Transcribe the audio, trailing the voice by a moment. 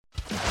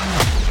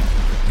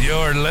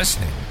You're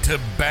listening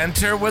to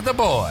Banter with the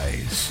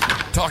Boys,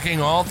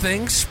 talking all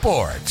things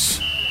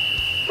sports.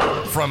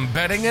 From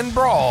betting and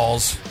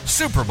brawls,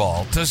 Super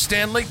Bowl to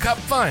Stanley Cup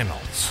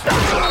Finals.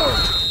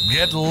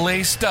 Get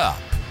laced up.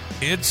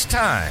 It's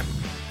time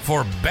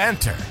for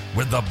Banter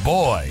with the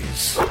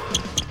Boys.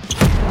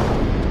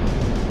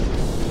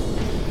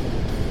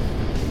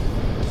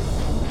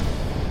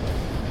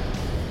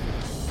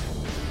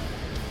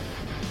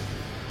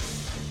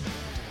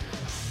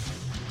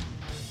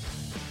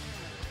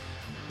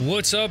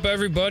 What's up,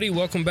 everybody?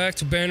 Welcome back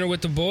to Banter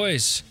with the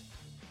Boys.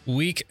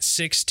 Week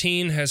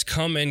 16 has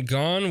come and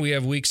gone. We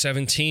have Week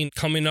 17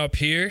 coming up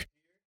here.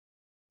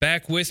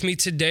 Back with me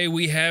today,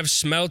 we have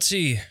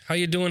Smelty. How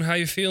you doing? How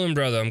you feeling,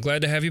 brother? I'm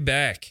glad to have you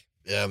back.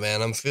 Yeah,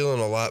 man, I'm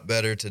feeling a lot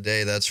better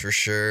today, that's for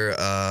sure.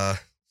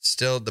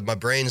 My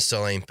brain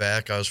still ain't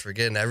back. I was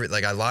forgetting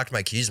I locked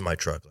my keys in my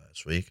truck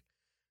last week,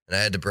 and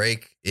I had to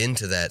break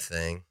into that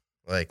thing.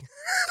 I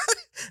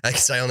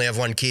guess I only have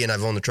one key, and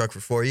I've owned the truck for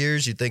 4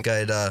 years. You'd think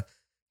I'd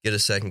get a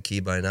second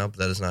key by now, but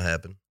that has not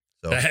happened.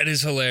 So. That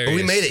is hilarious. But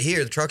we made it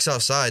here. The truck's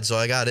outside, so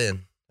I got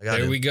in.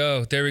 There we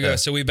go.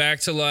 So we back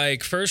to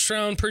first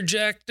round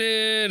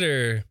projected,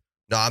 or?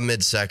 No, I'm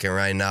mid-second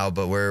right now,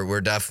 but we're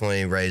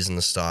definitely raising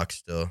the stock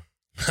still.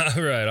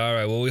 All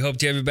right. Well, we hope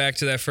to have you back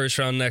to that first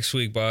round next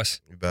week, boss.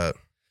 You bet.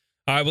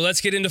 All right, well,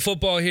 let's get into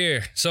football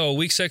here. So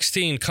Week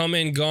 16, come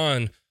and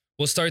gone.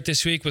 We'll start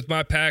this week with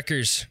my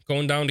Packers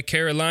going down to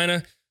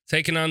Carolina,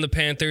 taking on the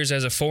Panthers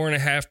as a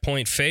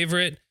 4.5-point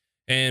favorite.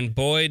 And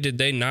boy, did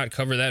they not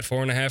cover that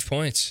 4.5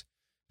 points.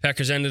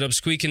 Packers ended up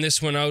squeaking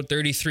this one out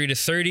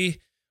 33-30.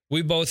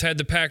 We both had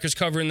the Packers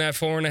covering that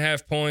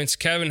 4.5 points.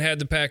 Kevin had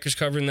the Packers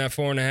covering that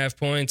 4.5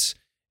 points.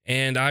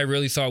 And I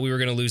really thought we were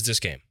going to lose this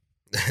game.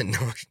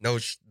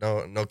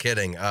 No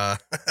kidding.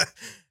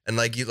 And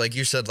like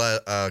you said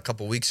a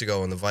couple weeks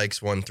ago when the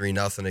Vikes won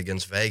 3-0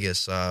 against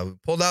Vegas, we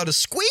pulled out a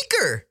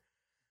squeaker.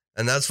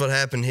 And that's what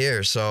happened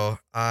here. So,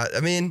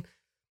 at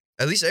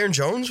least Aaron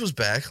Jones was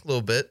back a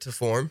little bit to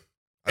form.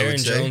 Aaron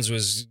Jones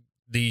was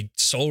the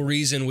sole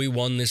reason we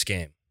won this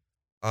game.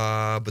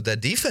 But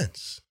that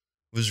defense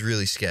was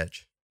really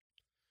sketch.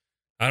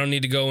 I don't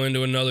need to go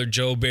into another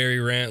Joe Barry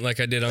rant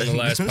like I did on the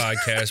last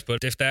podcast,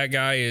 but if that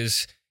guy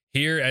is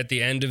here at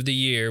the end of the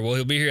year, well,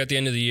 he'll be here at the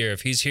end of the year.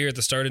 If he's here at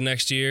the start of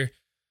next year,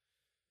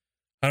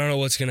 I don't know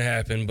what's going to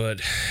happen,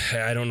 but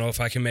I don't know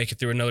if I can make it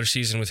through another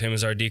season with him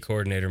as our D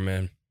coordinator,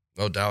 man.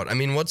 No doubt.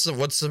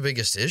 What's the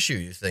biggest issue,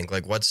 you think?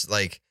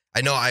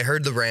 I know I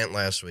heard the rant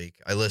last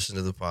week. I listened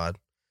to the pod.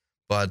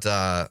 But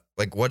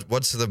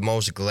what's the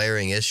most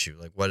glaring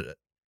issue? What,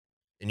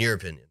 in your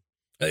opinion?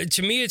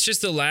 To me, it's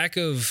just the lack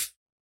of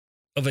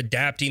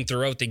adapting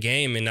throughout the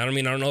game. And I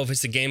don't know if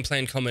it's the game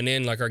plan coming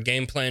in. Our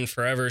game plan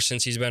forever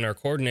since he's been our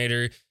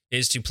coordinator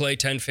is to play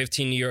 10,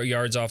 15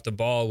 yards off the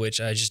ball,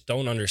 which I just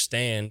don't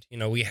understand.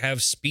 We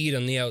have speed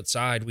on the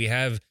outside. We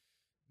have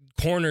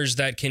corners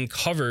that can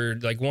cover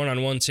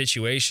one-on-one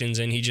situations,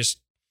 and he just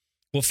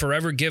will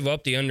forever give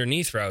up the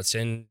underneath routes.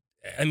 And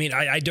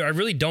I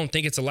really don't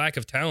think it's a lack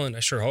of talent. I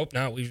sure hope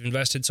not. We've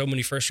invested so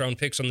many first-round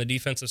picks on the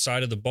defensive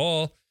side of the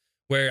ball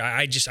where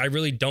I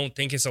really don't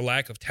think it's a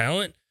lack of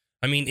talent.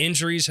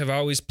 Injuries have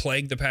always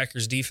plagued the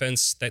Packers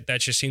defense. That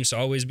just seems to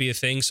always be a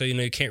thing. So,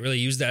 you can't really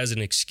use that as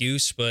an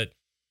excuse. But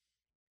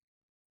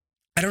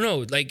I don't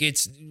know.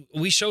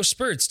 We show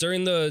spurts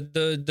during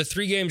the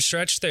 3-game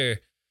stretch there.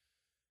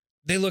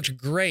 They looked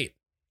great.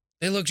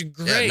 Yeah,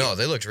 no,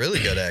 they looked really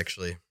good,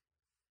 actually.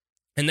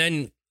 And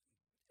then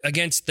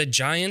against the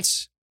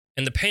Giants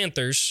and the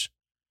Panthers,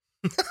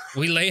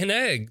 we lay an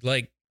egg.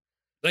 Like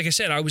I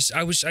said, I was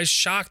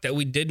shocked that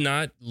we did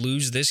not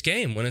lose this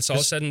game when it's all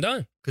said and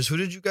done. Because who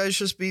did you guys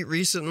just beat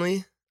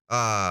recently?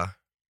 Did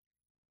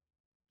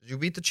you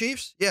beat the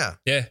Chiefs? Yeah.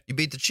 You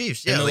beat the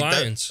Chiefs. Yeah, and the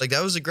Lions.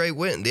 That was a great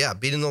win. Yeah,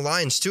 beating the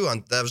Lions too.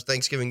 That was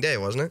Thanksgiving Day,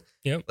 wasn't it?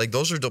 Yep.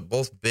 Those are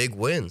both big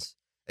wins,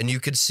 and you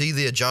could see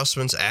the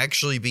adjustments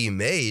actually being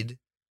made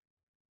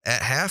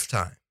at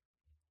halftime.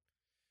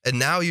 And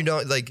now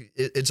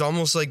it's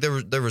almost like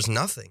there was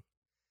nothing.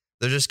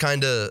 They're just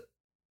kind of,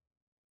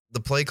 the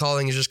play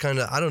calling is just kind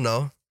of, I don't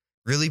know,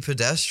 really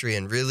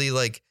pedestrian, really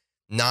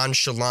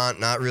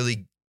nonchalant, not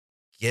really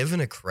giving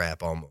a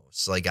crap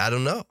almost. I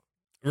don't know.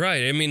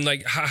 Right.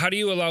 How do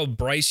you allow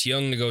Bryce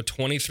Young to go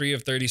 23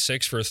 of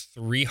 36 for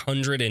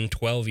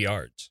 312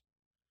 yards?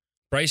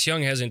 Bryce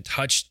Young hasn't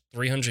touched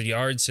 300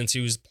 yards since he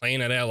was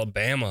playing at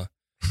Alabama.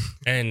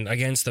 And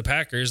against the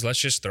Packers, let's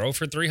just throw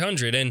for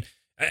 300. And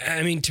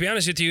to be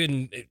honest with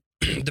you,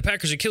 the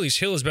Packers' Achilles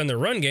heel has been their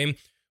run game.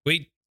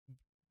 We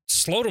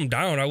slowed them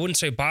down. I wouldn't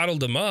say bottled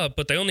them up,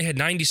 but they only had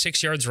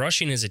 96 yards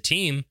rushing as a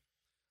team.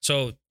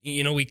 So,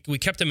 we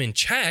kept them in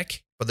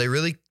check. But they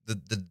really,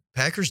 the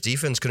Packers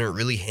defense couldn't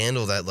really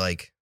handle that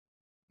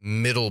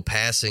middle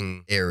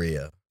passing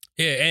area.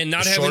 Yeah, and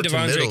not having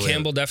Devondre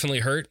Campbell definitely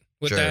hurt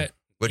with that.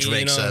 Which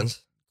makes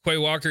sense. Quay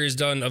Walker has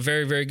done a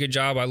very, very good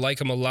job. I like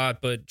him a lot,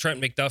 but Isaiah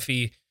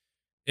McDuffie.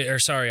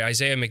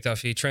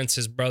 Trent's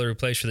his brother who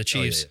plays for the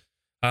Chiefs.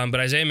 Oh, yeah. But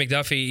Isaiah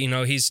McDuffie,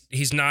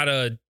 he's not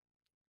a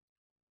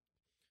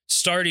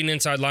starting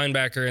inside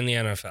linebacker in the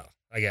NFL,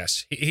 I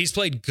guess. He's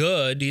played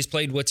good. He's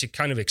played what's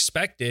kind of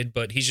expected,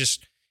 but he's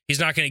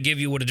not going to give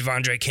you what a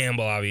Devondre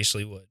Campbell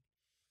obviously would.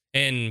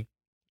 And,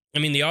 I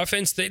mean, the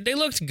offense, they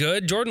looked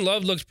good. Jordan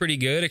Love looked pretty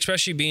good,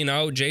 especially being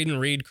out. Jaden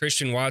Reed,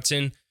 Christian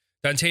Watson,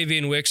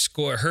 Dontavian Wicks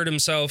hurt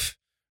himself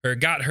or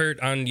got hurt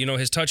on,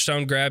 his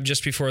touchdown grab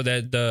just before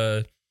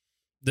the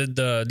end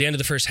of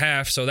the first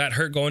half. So that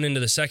hurt going into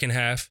the second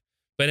half.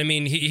 But, I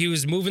mean, he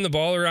was moving the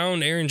ball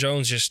around. Aaron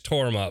Jones just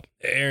tore him up.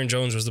 Aaron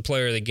Jones was the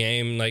player of the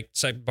game,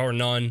 bar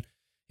none.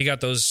 He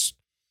got those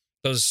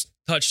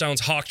touchdowns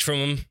hawked from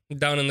him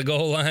down in the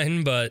goal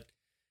line. But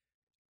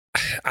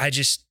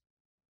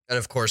And,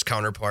 of course,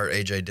 counterpart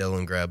A.J.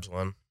 Dillon grabs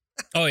one.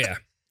 Oh, yeah.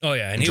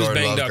 And he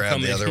Jordan was banged Love up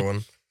coming. the other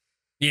one.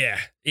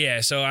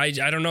 Yeah. So I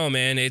don't know,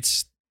 man.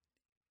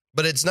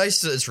 But it's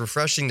nice. It's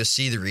refreshing to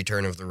see the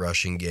return of the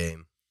rushing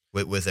game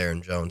with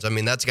Aaron Jones. I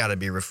mean, that's got to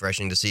be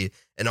refreshing to see.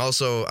 And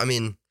also, I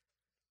mean,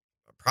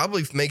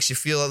 probably makes you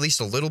feel at least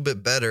a little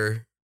bit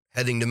better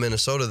heading to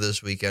Minnesota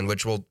this weekend,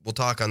 which we'll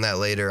talk on that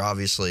later,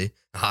 obviously.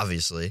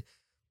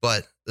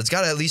 But it's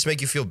got to at least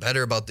make you feel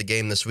better about the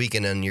game this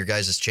weekend and your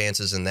guys'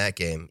 chances in that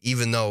game,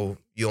 even though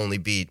you only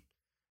beat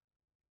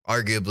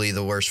arguably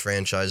the worst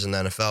franchise in the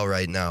NFL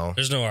right now.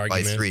 There's no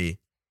argument. By 3.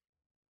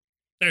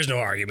 There's no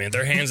argument.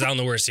 They're hands down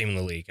the worst team in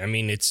the league. I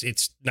mean,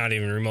 it's not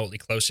even remotely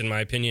close in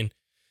my opinion.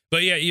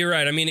 But yeah, you're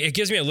right. I mean, it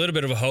gives me a little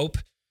bit of a hope.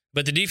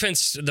 But the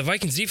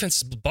Vikings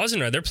defense is buzzing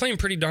right. They're playing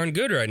pretty darn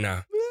good right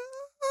now.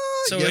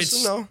 So yes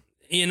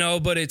and no.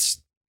 But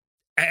it's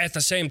at the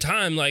same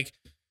time, like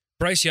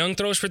Bryce Young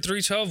throws for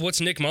 312.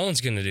 What's Nick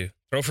Mullins going to do?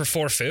 Throw for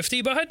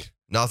 450, bud?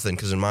 Nothing,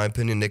 because in my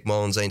opinion, Nick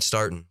Mullins ain't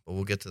starting. But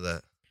we'll get to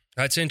that.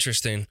 That's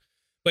interesting.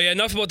 But yeah,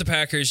 enough about the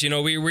Packers.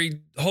 We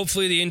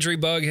hopefully the injury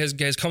bug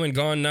has come and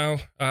gone now.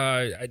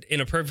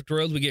 In a perfect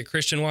world, we get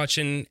Christian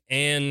Watson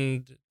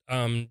and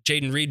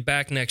Jaden Reed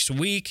back next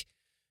week.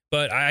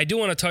 But I do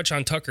want to touch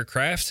on Tucker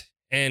Kraft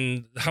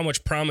and how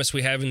much promise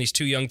we have in these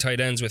 2 young tight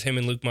ends with him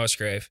and Luke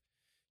Musgrave.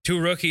 2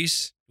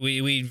 rookies.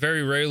 We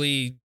very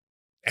rarely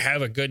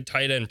have a good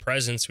tight end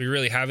presence. We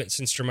really haven't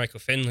since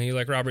Jermichael Finley.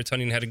 Like Robert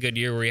Tonyan had a good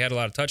year where he had a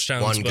lot of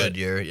touchdowns. Good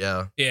year,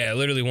 yeah. Yeah,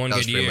 literally one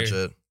good year. That was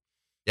pretty much it.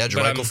 Yeah,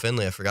 Jermichael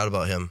Finley. I forgot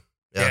about him.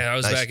 Yeah, I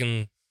was nice. back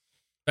in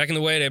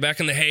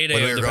the heyday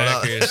when of we the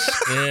Packers.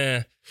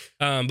 Yeah.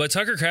 But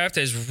Tucker Kraft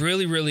has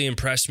really, really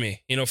impressed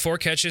me. 4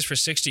 catches for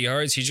 60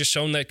 yards. He's just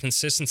shown that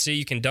consistency.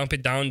 You can dump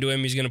it down to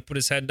him. He's going to put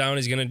his head down.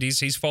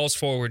 He falls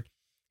forward.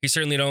 He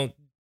certainly don't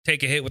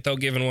take a hit without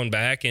giving one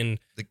back. And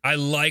I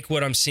like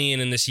what I'm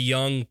seeing in this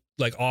young,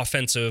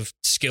 offensive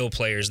skill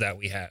players that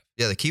we have.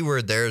 Yeah, the key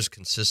word there is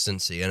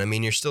consistency. And I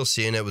mean, you're still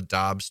seeing it with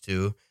Dobbs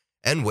too.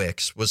 And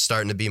Wicks was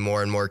starting to be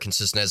more and more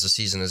consistent as the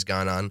season has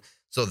gone on.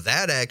 So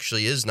that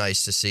actually is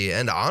nice to see.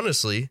 And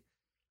honestly,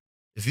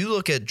 if you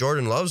look at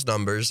Jordan Love's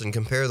numbers and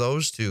compare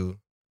those to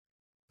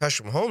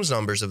Patrick Mahomes'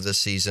 numbers of this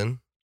season,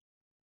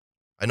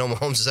 I know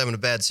Mahomes is having a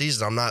bad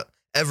season. I'm not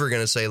ever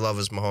going to say Love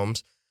is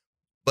Mahomes,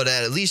 but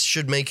at least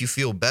should make you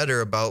feel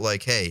better about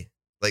hey,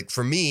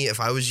 for me,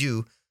 if I was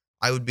you,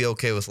 I would be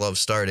okay with Love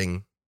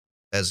starting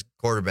as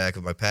quarterback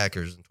of my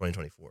Packers in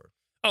 2024.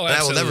 Oh, absolutely.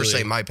 absolutely. I will never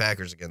say my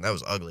Packers again. That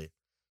was ugly.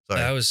 Sorry.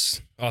 That was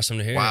awesome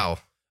to hear. Wow.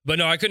 But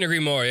no, I couldn't agree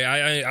more.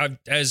 I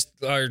as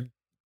our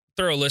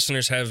thorough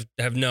listeners have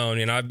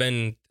known, I've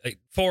been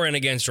for and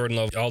against Jordan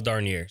Love all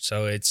darn year.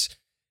 So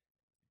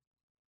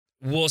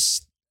we'll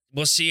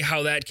see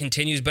how that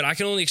continues. But I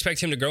can only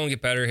expect him to grow and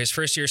get better. His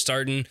first year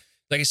starting,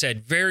 like I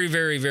said, very,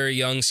 very, very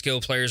young skill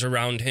players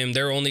around him.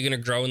 They're only going to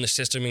grow in the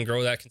system and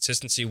grow that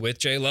consistency with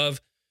J Love.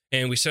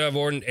 And we still have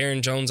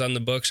Aaron Jones on the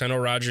books. I know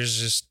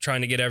Rodgers is trying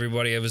to get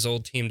everybody of his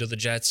old team to the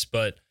Jets,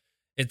 but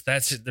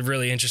that's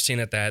really interesting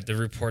that the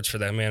reports for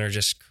that man are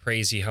just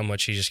crazy how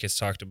much he just gets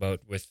talked about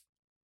with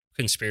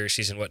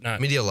conspiracies and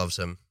whatnot. Media loves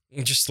him.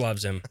 Just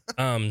loves him.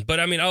 But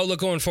I mean, outlook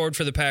going forward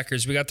for the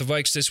Packers. We got the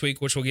Vikes this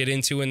week, which we'll get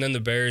into, and then the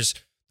Bears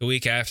the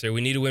week after.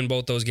 We need to win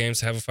both those games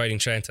to have a fighting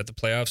chance at the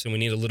playoffs, and we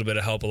need a little bit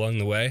of help along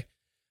the way.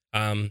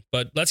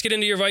 But let's get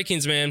into your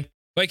Vikings, man.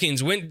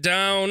 Vikings they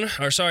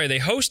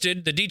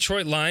hosted the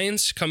Detroit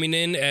Lions, coming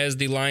in as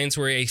the Lions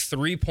were a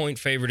 3-point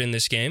favorite in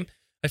this game.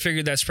 I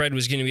figured that spread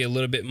was going to be a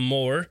little bit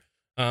more,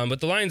 but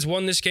the Lions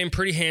won this game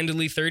pretty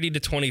handily,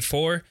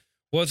 30-24,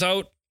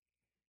 without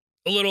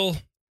a little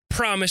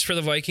promise for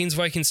the Vikings.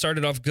 Vikings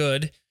started off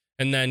good,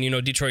 and then,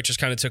 Detroit just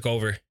kind of took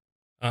over.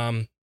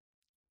 For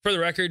the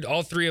record,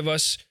 all 3 of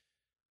us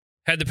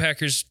had the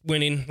Packers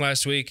winning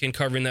last week and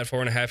covering that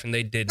 4.5, and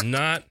they did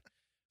not.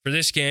 For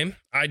this game,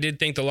 I did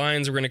think the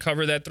Lions were going to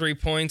cover that 3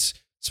 points.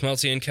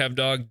 Smelty and Kev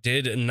Dog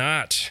did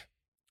not.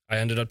 I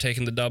ended up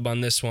taking the dub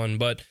on this one,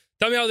 but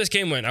tell me how this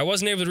game went. I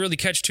wasn't able to really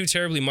catch too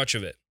terribly much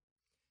of it.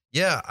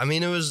 Yeah, I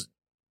mean, it was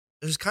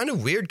kind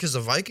of weird because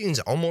the Vikings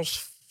almost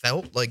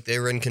felt like they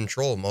were in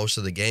control most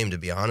of the game, to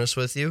be honest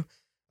with you.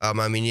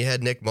 I mean, you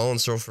had Nick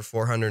Mullins throw for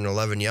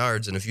 411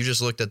 yards, and if you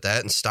just looked at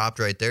that and stopped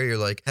right there, you're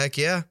like, heck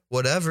yeah,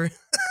 whatever.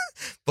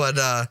 But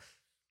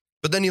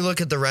then you look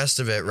at the rest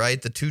of it,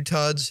 right? The 2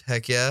 tuds,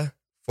 heck yeah,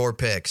 4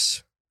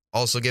 picks.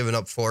 Also giving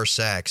up 4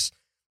 sacks.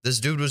 This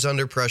dude was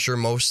under pressure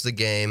most of the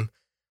game.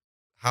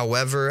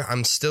 However,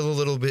 I'm still a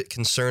little bit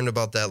concerned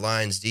about that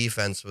Lions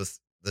defense with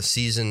the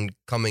season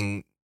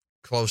coming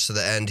close to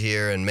the end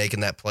here and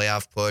making that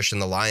playoff push.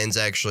 And the Lions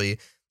actually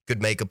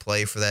could make a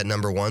play for that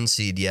number 1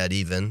 seed yet,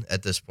 even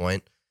at this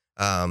point.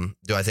 Do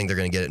I think they're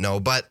going to get it? No,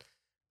 but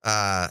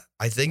I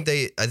think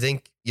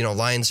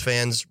Lions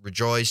fans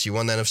rejoice. You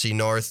won the NFC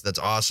North. That's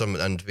awesome.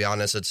 And to be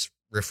honest, it's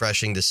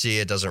refreshing to see.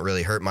 It doesn't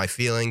really hurt my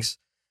feelings.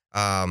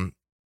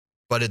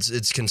 But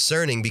it's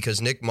concerning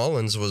because Nick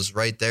Mullins was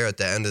right there at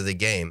the end of the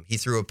game. He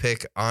threw a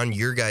pick on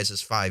your guys'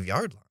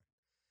 5-yard line.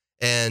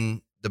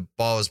 And the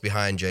ball was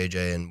behind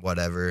JJ and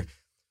whatever.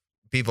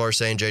 People are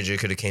saying JJ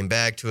could have came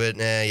back to it.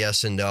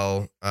 Yes and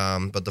no.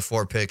 But the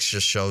 4 picks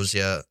just shows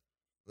you,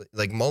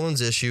 like, Mullins'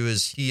 issue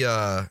is he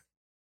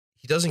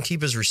doesn't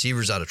keep his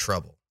receivers out of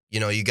trouble.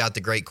 You got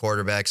the great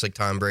quarterbacks like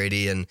Tom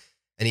Brady and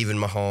even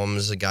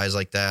Mahomes, the guys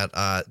like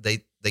that.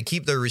 They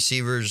keep their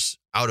receivers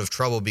out of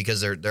trouble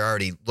because they're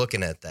already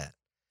looking at that.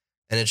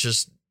 And it's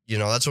just,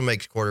 that's what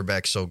makes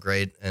quarterbacks so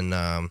great.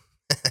 And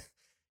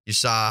you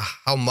saw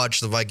how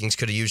much the Vikings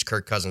could have used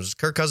Kirk Cousins. If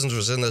Kirk Cousins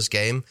was in this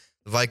game,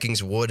 the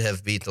Vikings would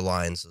have beat the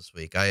Lions this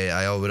week.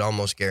 I would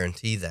almost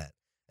guarantee that.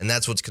 And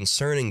that's what's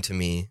concerning to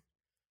me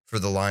for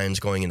the Lions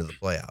going into the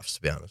playoffs,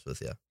 to be honest with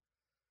you.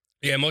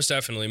 Yeah, most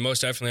definitely.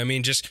 Most definitely. I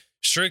mean, just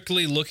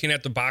strictly looking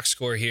at the box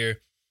score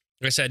here,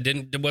 like I said,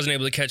 wasn't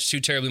able to catch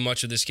too terribly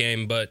much of this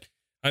game, but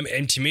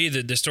and to me,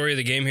 the story of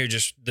the game here,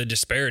 just the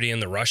disparity in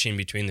the rushing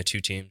between the two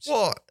teams.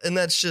 Well, and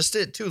that's just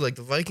it, too. Like,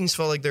 the Vikings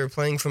felt like they were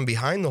playing from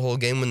behind the whole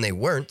game when they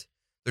weren't.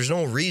 There's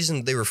no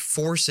reason they were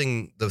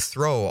forcing the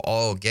throw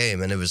all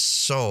game, and it was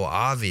so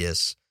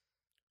obvious.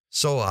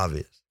 So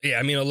obvious. Yeah,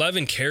 I mean,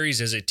 11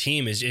 carries as a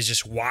team is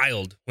just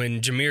wild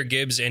when Jahmyr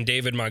Gibbs and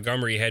David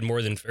Montgomery had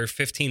more than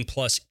 15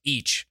 plus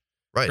each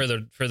for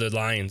the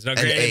Lions. Now,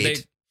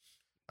 granted,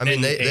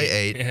 they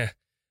ate. Yeah.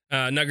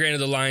 Now, granted,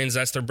 the Lions,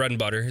 that's their bread and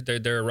butter.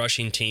 They're a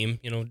rushing team.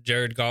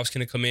 Jared Goff's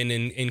going to come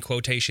in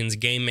quotations,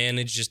 game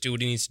manage, just do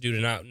what he needs to do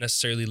to not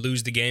necessarily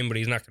lose the game, but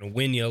he's not going to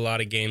win you a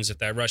lot of games if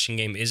that rushing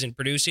game isn't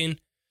producing.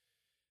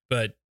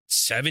 But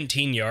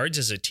 17 yards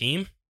as a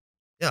team?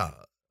 Yeah,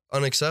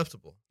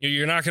 unacceptable.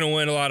 You're not going to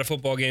win a lot of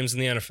football games in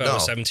the NFL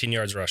with 17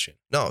 yards rushing.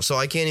 No, so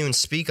I can't even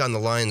speak on the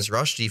Lions'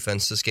 rush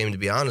defense this game, to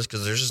be honest,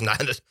 because there's just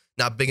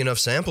not big enough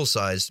sample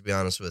size, to be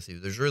honest with you.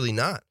 There's really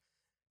not.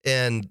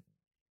 And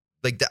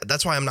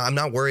that's why I'm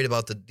not worried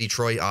about the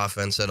Detroit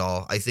offense at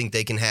all. I think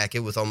they can hack it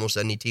with almost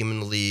any team in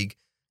the league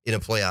in a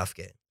playoff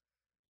game.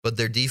 But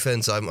their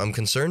defense, I'm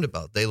concerned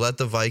about. They let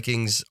the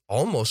Vikings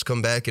almost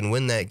come back and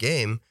win that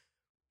game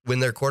when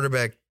their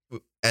quarterback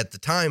at the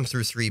time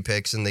threw 3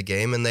 picks in the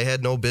game, and they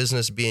had no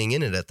business being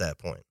in it at that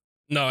point.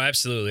 No,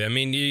 absolutely. I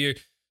mean, you're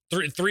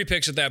 3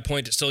 picks at that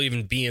point to still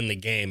even be in the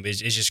game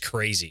is just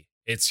crazy.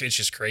 It's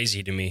just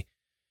crazy to me.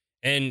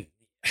 And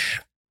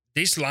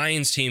this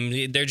Lions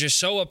team, they're just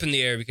so up in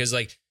the air because,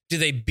 like, do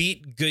they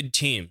beat good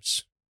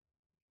teams?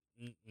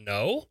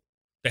 No.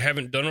 They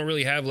don't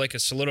really have like a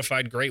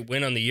solidified great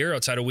win on the year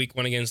outside of week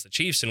 1 against the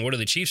Chiefs. And what are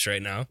the Chiefs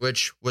right now?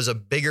 Which was a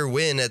bigger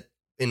win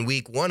in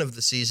week 1 of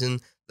the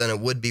season than it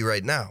would be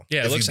right now.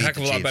 Yeah, it looks a heck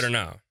of a lot better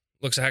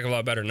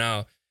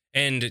now.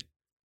 And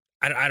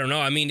I don't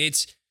know. I mean,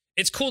 it's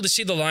cool to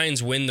see the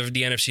Lions win the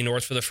NFC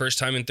North for the first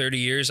time in 30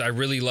 years. I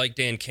really like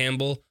Dan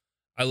Campbell.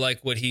 I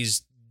like what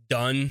he's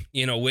done,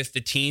 with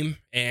the team,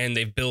 and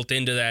they've built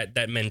into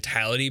that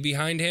mentality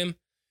behind him.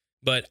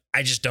 But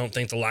I just don't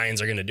think the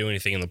Lions are going to do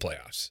anything in the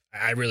playoffs.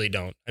 I really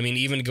don't. I mean,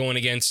 even going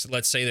against,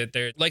 let's say that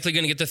they're likely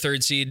going to get the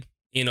 3rd seed,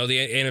 the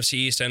NFC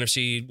East,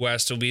 NFC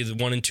West will be the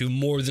 1 and 2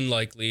 more than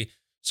likely.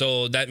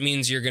 So that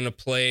means you're going to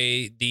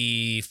play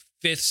the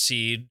 5th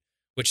seed,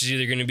 which is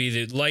either going to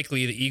be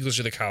likely the Eagles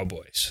or the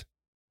Cowboys.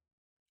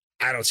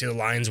 I don't see the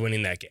Lions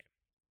winning that game.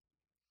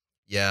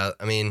 Yeah,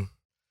 I mean,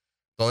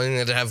 the only thing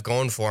they'd have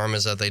going for them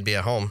is that they'd be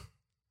at home.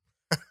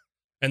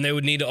 And they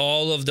would need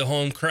all of the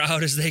home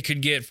crowd as they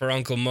could get for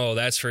Uncle Mo,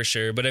 that's for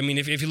sure. But I mean,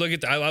 if you look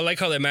at I like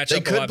how they match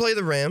up. They could play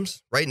the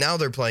Rams. Right now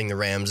they're playing the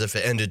Rams. If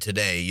it ended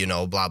today,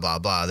 blah, blah,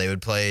 blah. They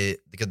would play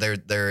because they're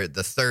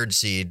the 3rd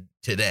seed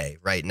today,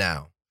 right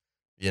now,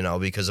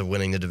 because of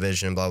winning the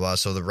division and blah, blah.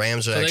 So the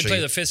Rams would actually. They play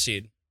the 5th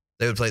seed.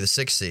 They would play the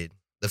 6th seed.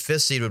 The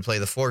 5th seed would play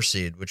the 4th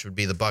seed, which would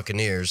be the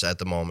Buccaneers at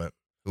the moment,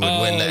 who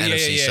would win the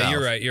NFC South.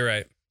 You're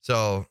right.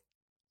 So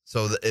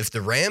if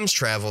the Rams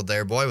traveled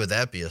there, boy, would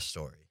that be a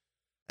story.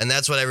 And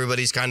that's what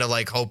everybody's kind of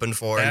like hoping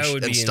for and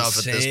stuff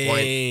insane. At this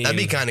point. That'd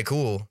be kind of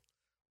cool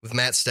with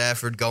Matt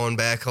Stafford going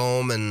back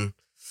home, and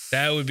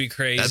that would be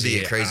crazy. That'd be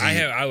a crazy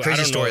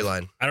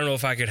storyline. I don't know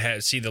if I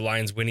could see the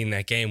Lions winning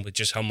that game with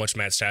just how much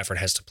Matt Stafford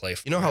has to play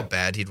for. You know how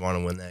bad he'd want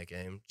to win that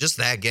game? Just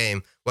that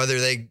game, whether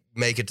they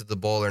make it to the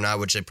bowl or not,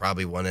 which they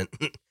probably wouldn't,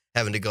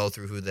 having to go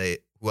through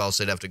who else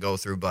they'd have to go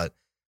through, but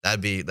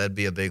that'd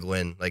be a big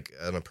win, like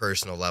on a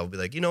personal level. Be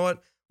like, you know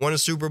what? Won a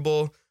Super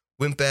Bowl.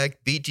 Went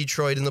back, beat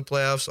Detroit in the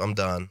playoffs. I'm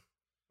done.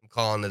 I'm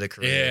calling it a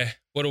career. Yeah,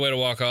 what a way to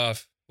walk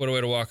off.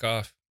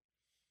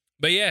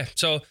 But yeah,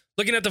 so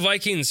looking at the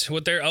Vikings,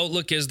 what their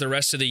outlook is the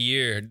rest of the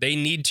year, they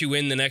need to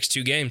win the next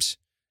 2 games.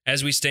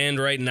 as we stand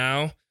right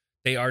now,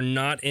 they are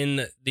not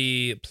in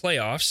the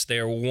playoffs. They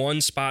are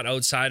one spot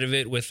outside of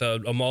it with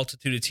a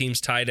multitude of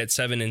teams tied at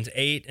 7 and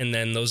 8, and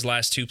then those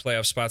last 2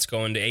 playoff spots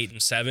going to 8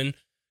 and 7.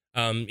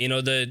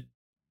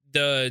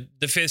 The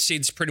fifth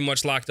seed's pretty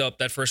much locked up.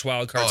 That first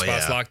wild card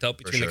spot's locked up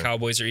between the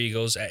Cowboys or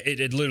Eagles.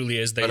 It literally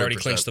is. They've 100%. already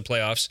clinched the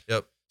playoffs.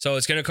 Yep. So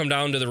it's going to come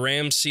down to the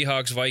Rams,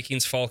 Seahawks,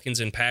 Vikings,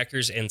 Falcons, and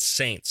Packers and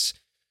Saints.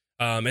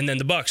 And then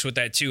the Bucs with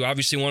that too.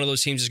 Obviously, one of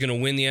those teams is going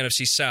to win the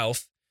NFC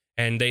South,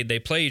 and they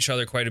play each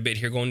other quite a bit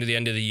here going to the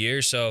end of the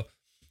year. So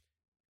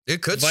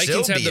it could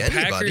Vikings still have be the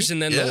anybody. Packers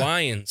and then the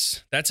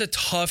Lions. That's a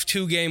tough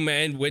 2-game,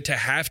 man. To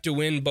have to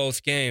win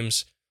both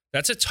games,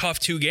 that's a tough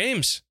 2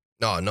 games.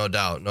 No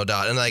doubt.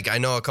 And like I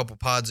know a couple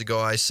pods ago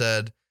I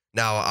said,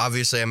 now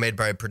obviously I made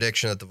my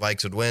prediction that the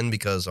Vikes would win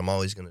because I'm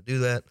always going to do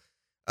that.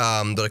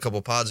 But a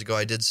couple pods ago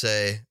I did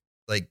say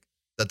like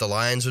that the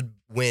Lions would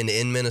win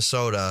in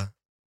Minnesota,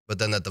 but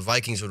then that the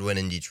Vikings would win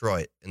in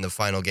Detroit in the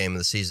final game of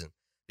the season.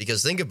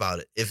 Because think about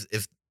it,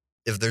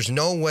 if there's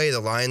no way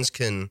the Lions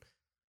can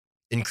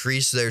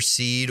increase their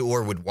seed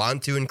or would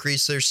want to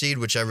increase their seed,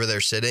 whichever they're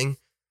sitting,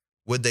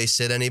 would they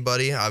sit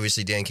anybody?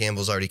 Obviously, Dan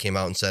Campbell's already came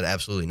out and said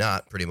absolutely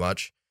not, pretty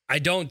much. I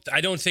don't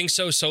think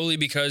so, solely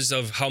because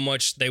of how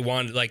much they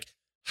want, like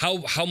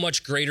how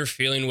much greater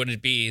feeling would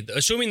it be,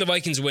 assuming the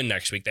Vikings win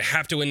next week. They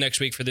have to win next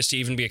week for this to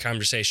even be a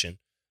conversation.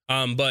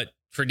 But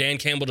for Dan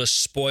Campbell to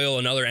spoil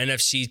another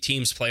NFC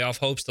team's playoff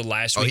hopes the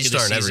last week of the season.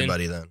 He's starting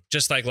everybody then.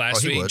 Just like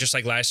last week, would. just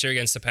like last year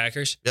against the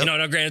Packers. Yep.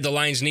 Now, granted, the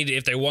Lions needed,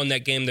 if they won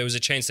that game, there was a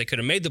chance they could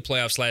have made the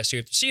playoffs last year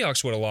if the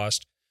Seahawks would have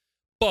lost.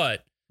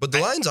 But the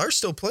Lions are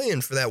still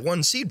playing for that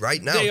 1 seed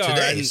right now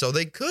today, so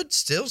they could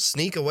still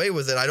sneak away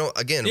with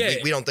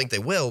it. We don't think they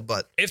will,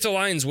 but if the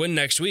Lions win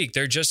next week,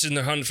 they're just in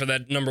the hunt for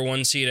that number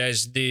 1 seed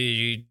as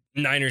the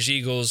Niners and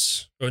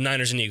Eagles.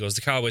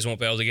 The Cowboys won't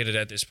be able to get it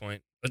at this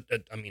point.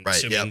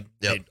 Assuming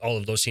all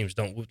of those teams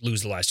don't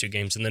lose the last 2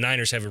 games, and the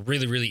Niners have a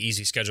really, really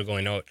easy schedule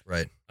going out.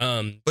 Right.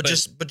 But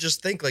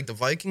just think, like the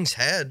Vikings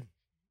had,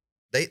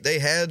 they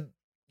had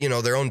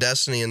their own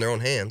destiny in their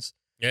own hands.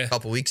 Yeah. A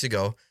couple weeks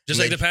ago. Just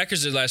like the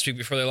Packers did last week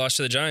before they lost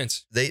to the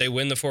Giants. They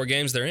win the 4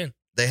 games they're in.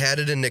 They had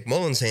it in Nick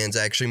Mullins' hands,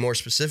 actually, more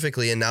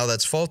specifically, and now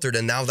that's faltered.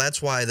 And now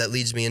that's why that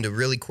leads me into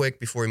really quick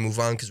before we move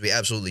on, because we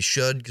absolutely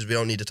should, because we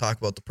don't need to talk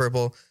about the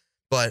purple.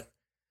 But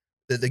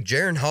the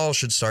Jaren Hall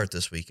should start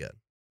this weekend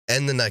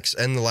and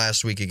the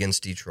last week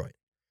against Detroit,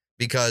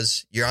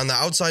 because you're on the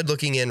outside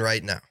looking in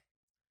right now.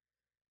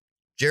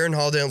 Jaren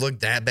Hall didn't look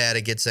that bad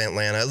against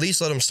Atlanta. At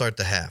least let him start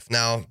the half.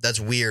 Now, that's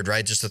weird,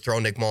 right? Just to throw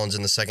Nick Mullins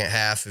in the second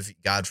half, if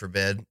God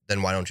forbid,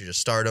 then why don't you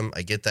just start him?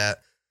 I get that.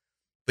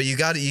 But you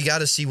got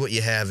to see what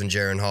you have in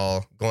Jaren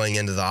Hall going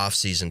into the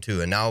offseason, too.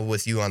 And now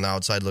with you on the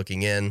outside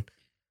looking in,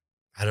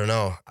 I don't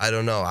know.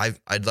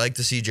 I'd like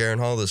to see Jaren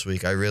Hall this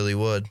week. I really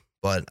would.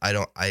 But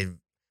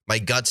my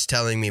gut's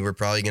telling me we're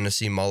probably going to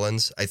see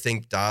Mullins. I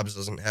think Dobbs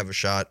doesn't have a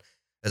shot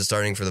at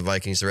starting for the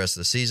Vikings the rest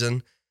of the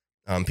season.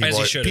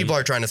 People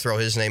are trying to throw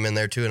his name in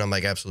there too, and I'm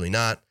like, absolutely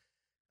not.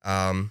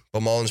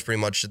 But Mullins pretty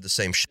much did the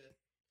same shit.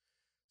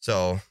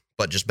 So,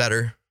 but just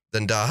better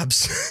than Dobbs.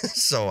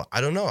 So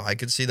I don't know. I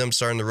could see them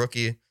starting the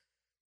rookie.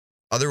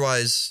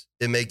 Otherwise,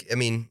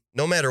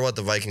 no matter what,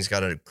 the Vikings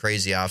got a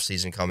crazy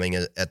offseason coming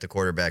at the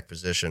quarterback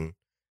position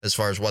as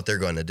far as what they're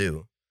going to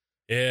do.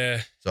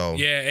 Yeah. So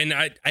yeah, and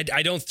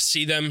I don't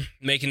see them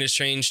making this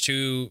change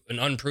to an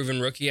unproven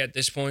rookie at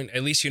this point.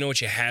 At least you know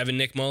what you have in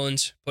Nick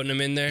Mullins, putting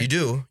him in there. You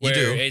do.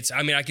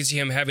 I can see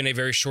him having a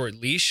very short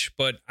leash,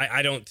 but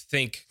I don't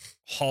think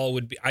Hall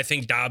would be. I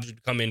think Dobbs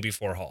would come in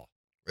before Hall.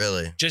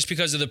 Really? Just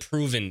because of the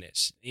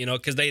provenness,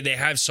 because they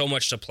have so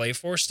much to play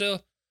for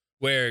still.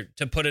 Where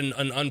to put an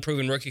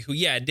unproven rookie who,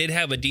 did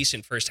have a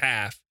decent first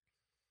half.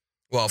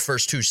 Well,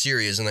 first 2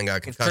 series and then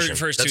got concussion.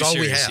 That's all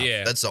we have.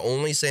 Yeah. That's the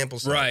only sample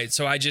size. Right.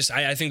 So I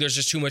think there's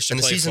just too much to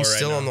play for right now. And the season's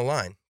still on the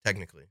line,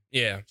 technically.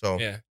 Yeah. So.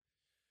 Yeah.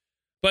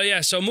 But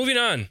yeah, so moving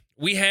on.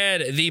 We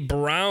had the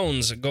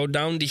Browns go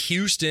down to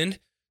Houston,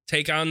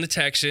 take on the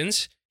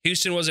Texans.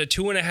 Houston was a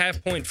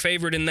 2.5-point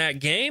favorite in that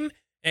game,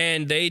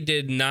 and they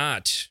did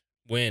not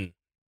win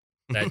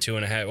that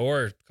 2.5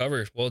 or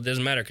cover. Well, it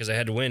doesn't matter because they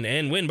had to win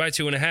and win by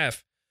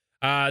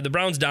 2.5. The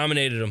Browns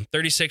dominated them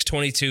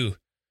 36-22.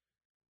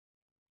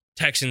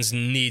 Texans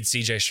need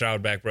C.J.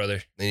 Stroud back,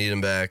 brother. They need him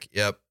back.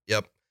 Yep.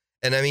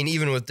 And I mean,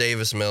 even with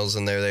Davis Mills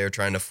in there, they were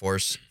trying to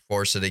force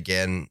it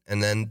again.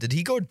 And then, did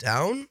he go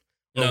down?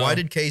 Or No. why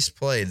did Case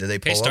play? Did they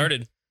pull Case him?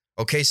 started.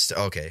 Oh, Case.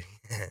 Okay,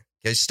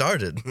 Case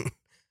started.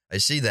 I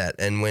see that,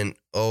 and went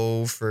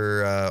 0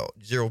 for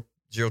 0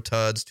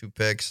 tuds, 2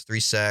 picks,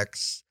 3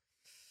 sacks.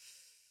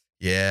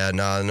 Yeah,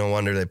 no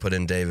wonder they put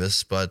in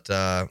Davis, but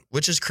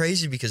which is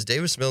crazy because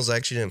Davis Mills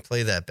actually didn't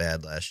play that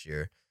bad last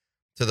year,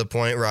 to the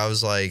point where I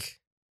was like,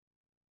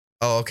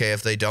 oh, okay,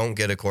 if they don't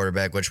get a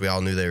quarterback, which we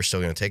all knew they were still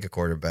going to take a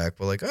quarterback,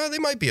 but like, oh, they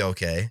might be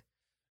okay.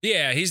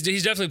 Yeah, he's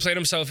definitely played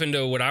himself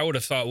into what I would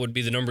have thought would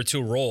be the number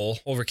 2 role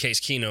over Case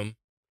Keenum.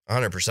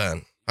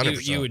 100%.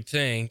 You would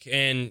think.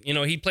 And,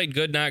 he played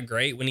good, not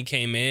great when he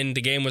came in.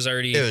 The game was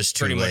already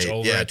pretty much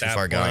over at that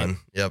far point. Gone.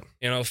 Yep.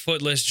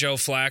 Footless Joe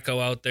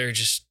Flacco out there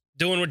just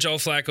doing what Joe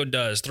Flacco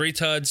does. 3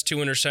 tuds, 2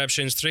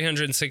 interceptions,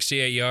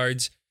 368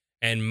 yards.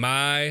 And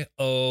my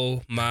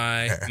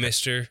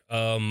Mr.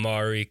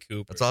 Amari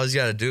Cooper. That's all he's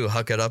got to do.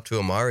 Huck it up to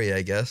Amari,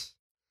 I guess.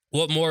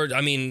 What more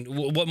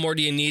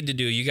do you need to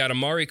do? You got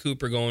Amari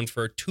Cooper going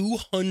for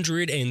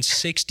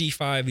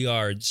 265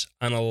 yards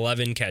on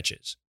 11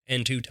 catches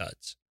and 2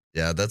 tuds.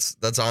 Yeah, that's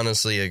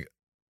honestly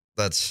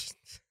that's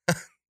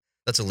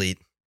elite.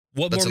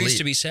 What more needs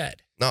to be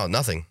said? No,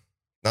 nothing.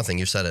 Nothing.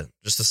 You said it.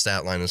 Just the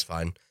stat line is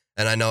fine.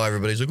 And I know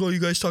everybody's like, "Oh, you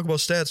guys talk about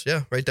stats."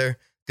 Yeah, right there.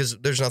 Because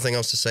there's nothing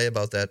else to say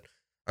about that.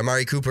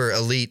 Amari Cooper,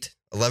 elite,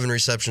 11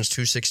 receptions,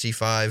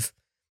 265,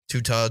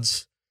 2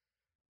 tuds.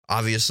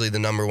 Obviously, the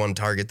number one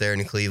target there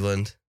in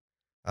Cleveland.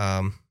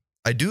 I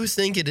do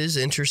think it is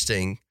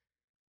interesting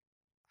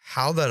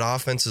how that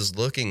offense is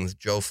looking with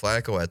Joe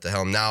Flacco at the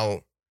helm.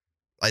 Now,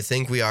 I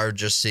think we are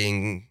just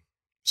seeing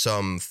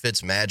some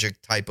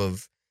Fitzmagic type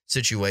of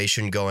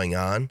situation going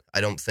on. I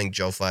don't think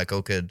Joe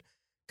Flacco could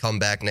come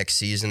back next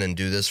season and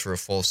do this for a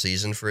full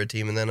season for a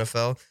team in the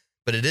NFL.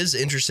 But it is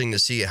interesting to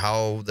see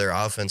how their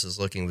offense is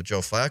looking with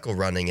Joe Flacco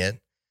running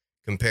it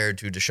compared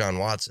to Deshaun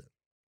Watson.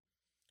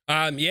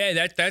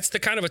 That's the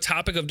kind of a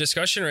topic of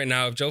discussion right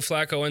now. If Joe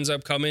Flacco ends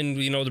up coming,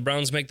 the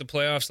Browns make the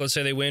playoffs. Let's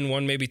say they win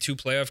 1, maybe 2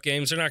 playoff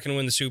games. They're not going to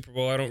win the Super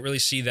Bowl. I don't really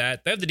see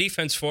that. They have the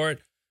defense for it,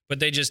 but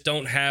they just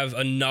don't have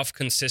enough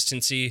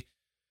consistency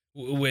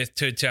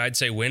to I'd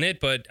say win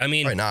it. But I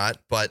mean, why not?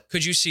 But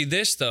could you see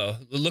this though?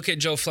 Look at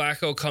Joe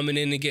Flacco coming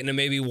in and getting a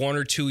maybe 1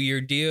 or 2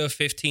 year deal,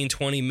 15,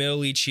 20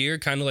 mil each year,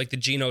 kind of like the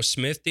Geno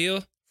Smith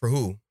deal. For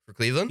who? For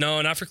Cleveland?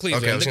 No, not for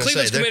Cleveland. Okay,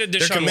 Cleveland's committed to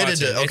Deshaun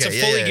Watson. It's a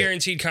fully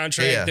guaranteed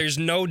contract. Yeah. There's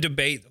no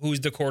debate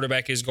who's the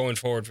quarterback is going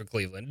forward for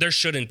Cleveland. There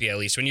shouldn't be, at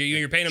least. When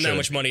you're paying him that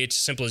much money, it's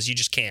as simple as you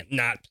just can't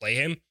not play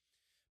him.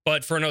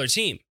 But for another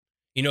team,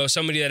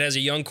 somebody that has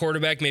a young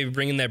quarterback, maybe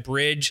bringing that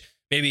bridge,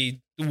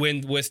 maybe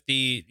win with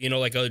the,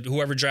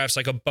 whoever drafts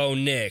like a Bo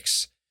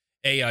Nix,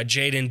 a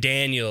Jaden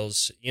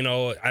Daniels.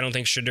 I don't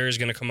think Shadur is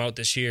going to come out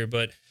this year,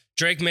 but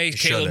Drake May,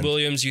 Caleb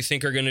Williams, you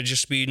think are going to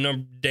just be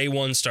day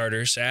one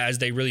starters, as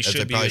they really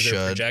should be as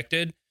they're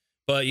projected.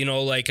 But,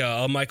 like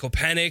a Michael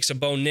Penix, a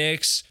Bo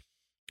Nix,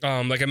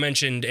 like I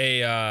mentioned,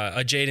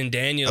 a Jaden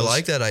Daniels. I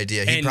like that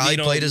idea. He probably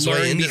played his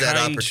way into that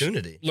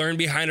opportunity. Learn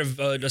behind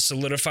a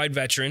solidified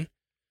veteran.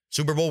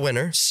 Super Bowl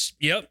winner.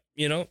 Yep.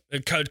 A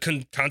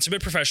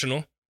consummate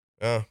professional.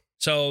 Yeah.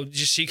 So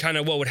just see kind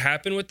of what would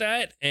happen with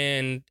that.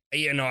 And,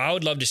 I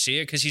would love to see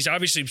it because he's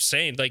obviously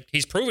saying,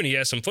 he's proven he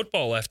has some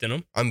football left in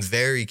him. I'm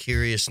very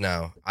curious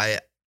now. I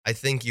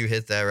think you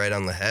hit that right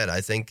on the head.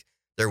 I think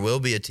there will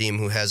be a team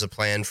who has a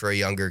plan for a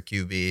younger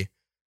QB,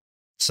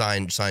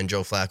 sign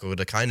Joe Flacco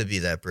to kind of be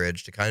that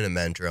bridge, to kind of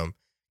mentor him.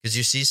 Because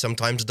you see,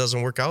 sometimes it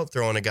doesn't work out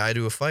throwing a guy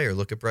to a fire.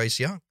 Look at Bryce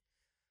Young.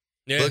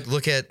 Yeah.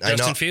 Look at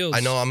Justin Fields. I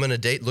know I'm going to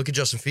date. Look at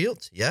Justin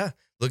Fields. Yeah.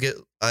 Look at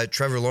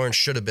Trevor Lawrence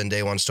should have been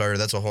day one starter.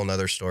 That's a whole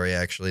nother story,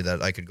 actually,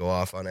 that I could go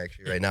off on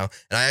right now.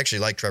 And I actually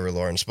like Trevor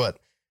Lawrence, but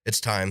it's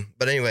time.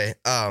 But anyway,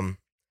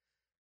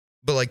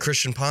 but like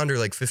Christian Ponder,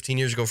 15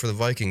 years ago for the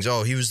Vikings,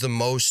 he was the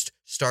most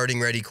starting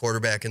ready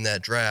quarterback in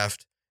that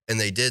draft. And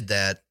they did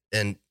that,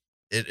 and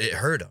it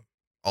hurt him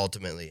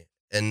ultimately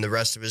and the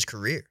rest of his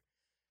career.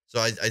 So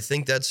I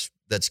think that's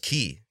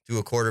key to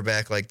a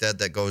quarterback like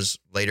that goes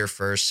later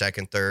first,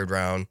 second, third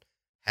round.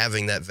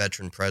 Having that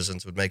veteran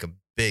presence would make a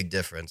big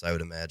difference, I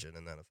would imagine,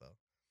 in the NFL.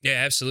 Yeah,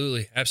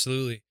 absolutely.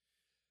 Absolutely.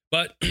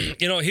 But,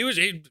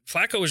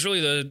 Flacco was really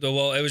it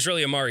was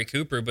really Amari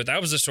Cooper, but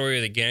that was the story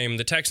of the game.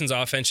 The Texans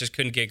offense just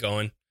couldn't get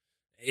going.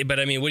 But,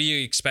 I mean, what are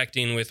you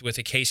expecting with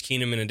a Case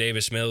Keenum and a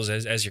Davis Mills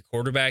as your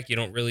quarterback?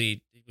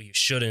 You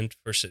shouldn't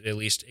at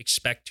least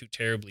expect too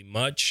terribly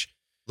much.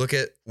 Look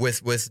at,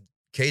 with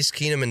Case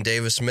Keenum and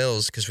Davis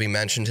Mills, because we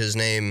mentioned his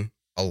name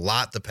a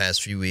lot the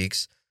past few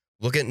weeks,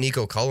 look at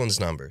Nico Cullen's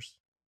numbers.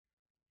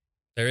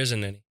 There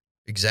isn't any.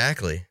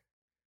 Exactly.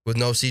 With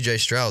no C.J.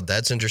 Stroud.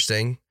 That's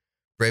interesting.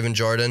 Braven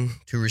Jordan,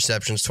 2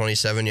 receptions,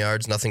 27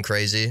 yards, nothing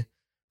crazy.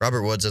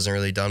 Robert Woods hasn't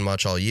really done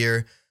much all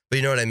year, but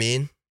you know what I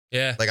mean?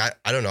 Yeah.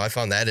 I don't know. I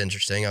found that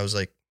interesting. I was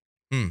like,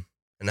 And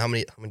how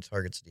many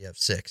targets did he have?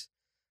 6.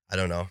 I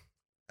don't know.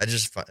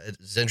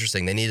 It's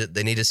interesting. They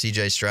need a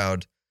C.J.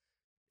 Stroud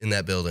in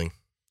that building.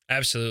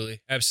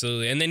 Absolutely.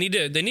 Absolutely. And they need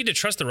to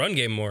trust the run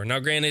game more. Now,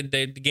 granted,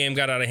 the game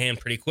got out of hand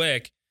pretty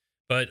quick,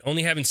 but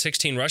only having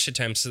 16 rush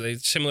attempts,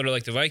 similar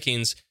to the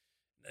Vikings.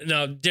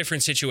 Now,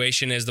 different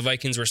situation as the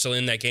Vikings were still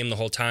in that game the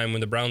whole time when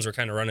the Browns were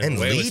kind of running away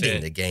with it. And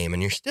leading the game,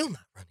 and you're still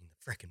not running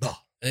the freaking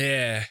ball.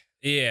 Yeah.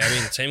 Yeah. I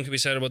mean, same could be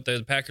said about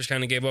the Packers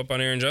kind of gave up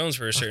on Aaron Jones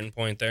for a certain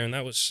point there. And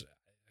that was,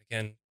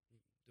 again,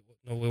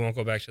 no, we won't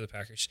go back to the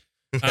Packers.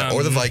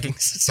 Or the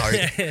Vikings. Sorry.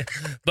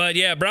 But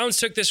yeah, Browns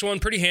took this one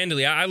pretty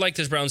handily. I like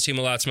this Browns team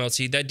a lot,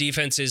 Smeltsy. That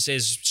defense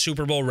is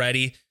Super Bowl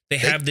ready. They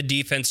have the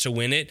defense to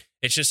win it.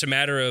 It's just a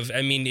matter of,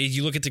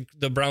 you look at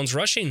the Browns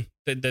rushing,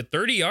 the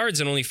 30 yards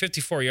and only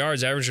 54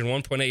 yards, averaging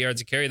 1.8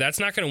 yards a carry. That's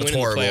not going to win in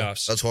the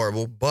playoffs. That's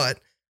horrible. But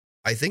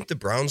I think the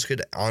Browns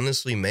could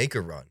honestly make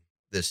a run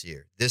this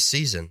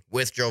season,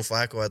 with Joe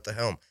Flacco at the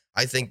helm.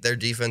 I think their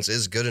defense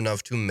is good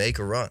enough to make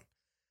a run.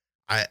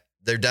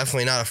 They're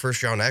definitely not a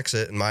first-round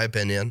exit, in my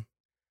opinion.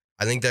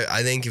 I think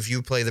if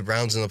you play the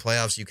Browns in the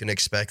playoffs, you can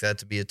expect that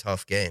to be a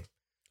tough game.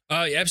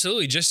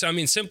 Absolutely.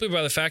 Simply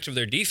by the fact of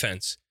their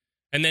defense.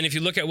 And then if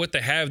you look at what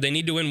they have, they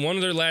need to win one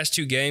of their last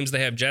 2 games.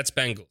 They have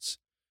Jets-Bengals.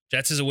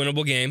 Jets is a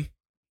winnable game.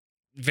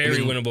 Very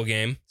winnable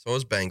game. So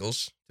is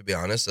Bengals, to be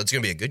honest. That's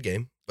going to be a good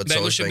game. But Bengals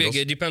so is should Bengals. be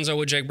good. Depends on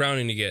what Jake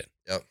Browning you get.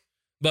 Yep.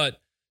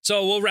 But,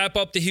 so we'll wrap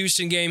up the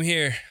Houston game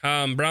here.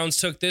 Browns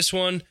took this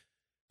one.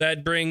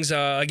 That brings,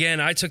 again,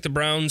 I took the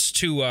Browns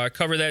to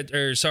cover that,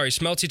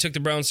 Smelty took the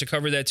Browns to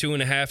cover that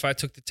 2.5. I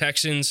took the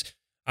Texans.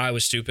 I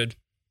was stupid.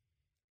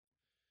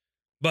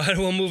 But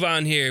we'll move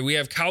on here. We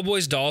have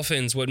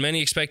Cowboys-Dolphins, what many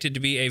expected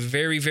to be a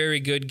very, very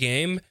good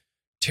game.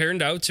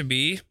 Turned out to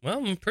be,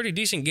 well, a pretty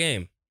decent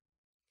game.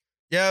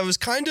 Yeah, it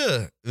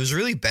was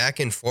really back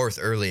and forth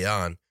early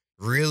on.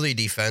 Really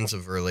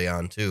defensive early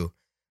on, too.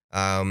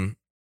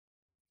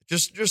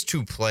 Just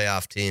 2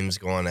 playoff teams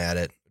going at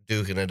it,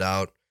 duking it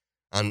out.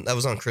 That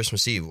was on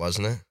Christmas Eve,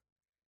 wasn't it?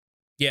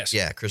 Yes.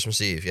 Yeah, Christmas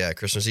Eve. Yeah,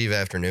 Christmas Eve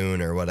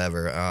afternoon or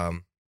whatever.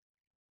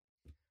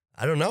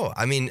 I don't know.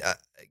 I mean,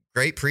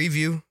 great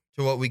preview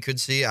to what we could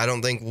see. I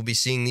don't think we'll be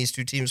seeing these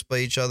 2 teams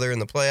play each other in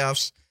the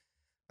playoffs.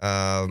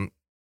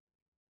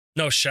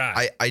 No shot.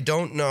 I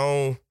don't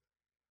know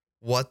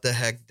what the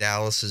heck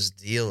Dallas's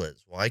deal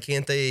is. Why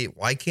can't they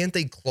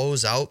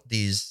close out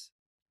these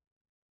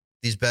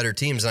better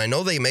teams? And I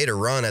know they made a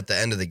run at the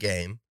end of the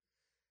game,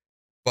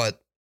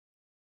 but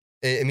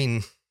I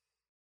mean,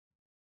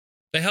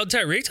 they held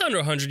Tyreek to under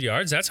 100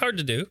 yards. That's hard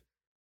to do.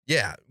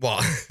 Yeah,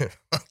 well,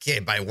 okay,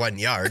 by 1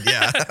 yard,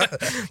 yeah.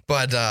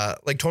 But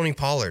like Tony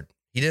Pollard,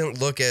 he didn't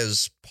look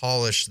as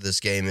polished this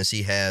game as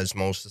he has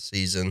most of the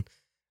season.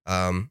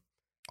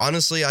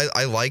 Honestly,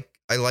 I like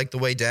the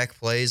way Dak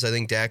plays. I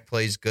think Dak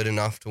plays good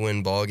enough to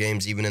win ball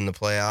games, even in the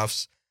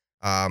playoffs.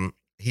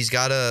 He's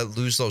got to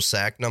lose those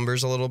sack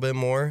numbers a little bit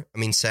more. I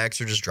mean,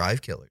 sacks are just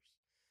drive killers.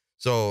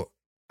 So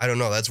I don't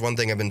know. That's one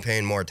thing I've been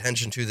paying more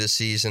attention to this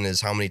season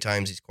is how many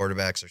times these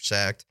quarterbacks are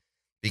sacked,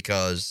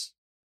 because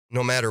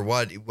no matter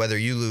what, whether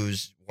you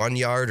lose 1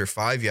 yard or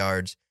 5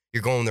 yards,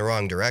 you're going the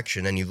wrong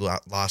direction and you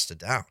lost it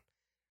down.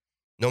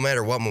 No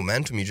matter what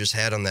momentum you just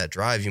had on that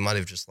drive, you might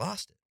have just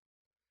lost it.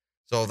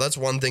 So that's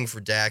one thing for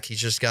Dak. He's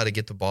just got to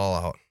get the ball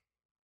out.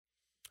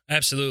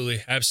 Absolutely.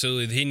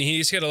 He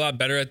needs to get a lot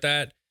better at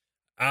that.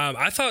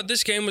 I thought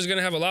this game was going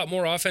to have a lot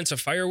more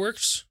offensive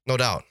fireworks. No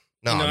doubt.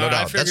 No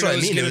doubt. That's what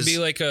I mean. It was going to be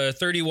like a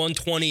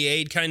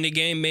 31-28 kind of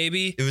game,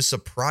 maybe. It was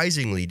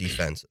surprisingly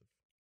defensive.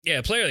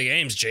 Yeah, player of the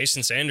game is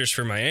Jason Sanders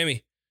for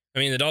Miami. I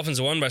mean, the Dolphins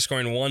won by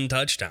scoring 1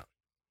 touchdown.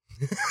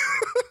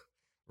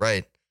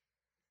 Right.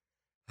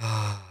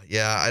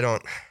 Yeah, I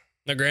don't.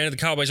 Now, granted, the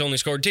Cowboys only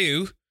scored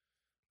 2,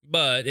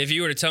 but if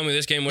you were to tell me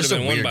this game would have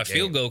been won by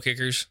field goal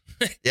kickers.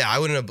 Yeah, I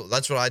wouldn't have.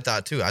 That's what I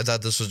thought, too. I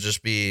thought this would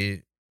just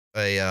be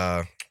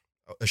a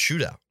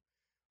shootout.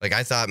 Like,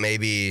 I thought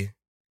maybe.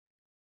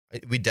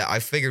 I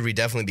figured we'd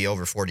definitely be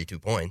over 42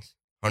 points,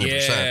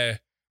 100%. Yeah.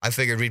 I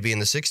figured we'd be in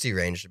the 60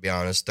 range, to be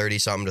honest,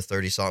 30-something to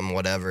 30-something,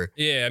 whatever.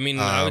 Yeah, I mean,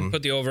 I would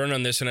put the over-run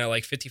on this one at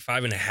like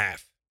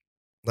 55.5.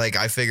 Like,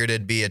 I figured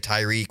it'd be a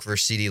Tyreek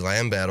versus CeeDee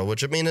Lamb battle,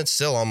 which, I mean, it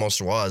still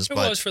almost was. It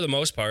was for the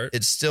most part.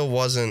 It still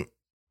wasn't.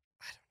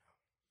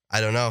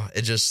 I don't know.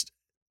 It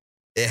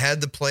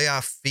had the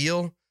playoff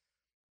feel,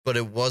 but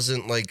it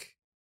wasn't like.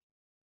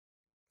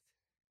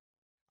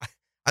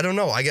 I don't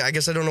know. I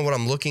guess I don't know what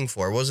I'm looking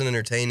for. It wasn't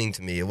entertaining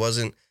to me. It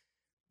wasn't.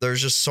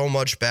 There's just so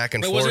much back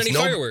and forth. Wasn't any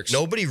fireworks.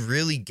 Nobody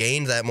really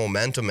gained that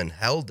momentum and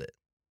held it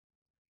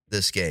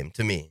this game,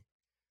 to me,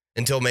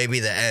 until maybe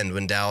the end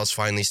when Dallas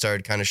finally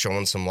started kind of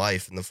showing some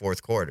life in the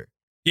fourth quarter.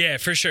 Yeah,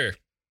 for sure.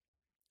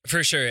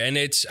 And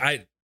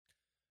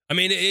I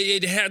mean,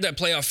 it had that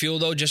playoff feel,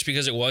 though, just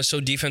because it was so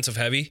defensive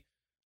heavy.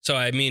 So,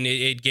 I mean,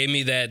 it gave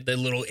me that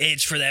little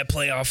itch for that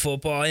playoff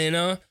football, you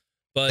know?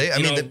 But,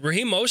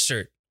 Raheem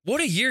Mostert,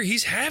 what a year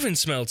he's having,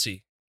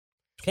 Smelty.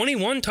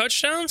 21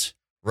 touchdowns?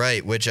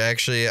 Right, which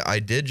actually, I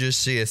did just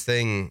see a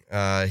thing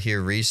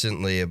here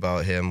recently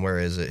about him. Where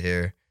is it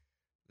here?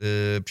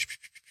 It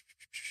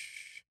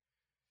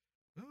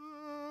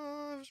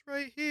was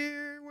right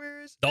here.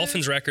 Where is it?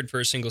 Dolphins record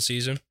for a single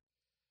season.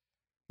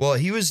 Well,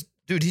 he's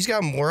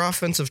got more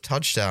offensive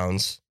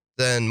touchdowns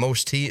than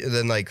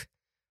than like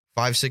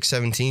 5, 6,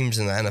 7 teams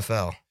in the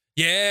NFL.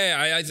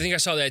 Yeah, I think I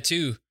saw that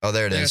too. Oh,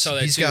 there it is. I saw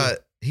that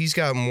He's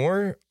got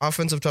more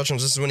offensive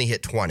touchdowns. This is when he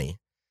hit 20.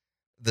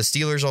 The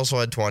Steelers also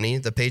had 20.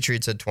 The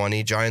Patriots had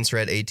 20. Giants are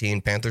at 18.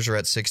 Panthers are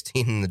at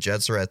 16. And the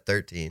Jets are at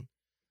 13.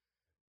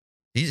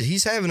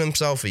 He's having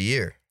himself a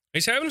year.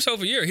 He's having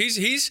himself a year.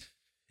 He's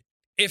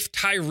if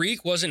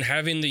Tyreek wasn't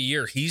having the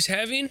year he's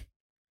having,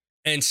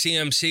 and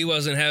CMC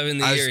wasn't having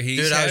the year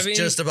he's having. I was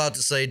just about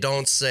to say,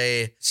 don't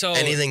say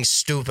anything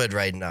stupid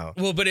right now.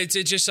 Well, but it's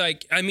just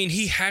like, I mean,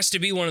 he has to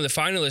be one of the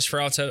finalists for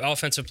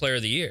Offensive Player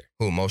of the Year.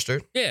 Who,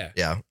 Mostert? Yeah.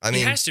 Yeah. I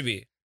mean, he has to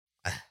be.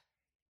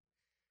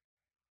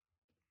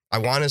 I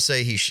want to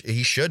say he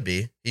should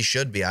be. He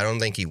should be. I don't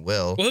think he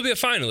will. Well, he'll be a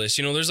finalist.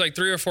 You know, there's like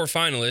 3 or 4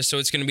 finalists, so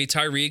it's going to be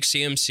Tyreek,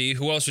 CMC.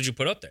 Who else would you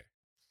put up there?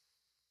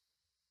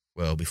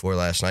 Well, before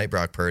last night,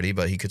 Brock Purdy,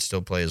 but he could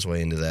still play his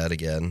way into that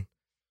again.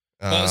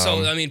 Well,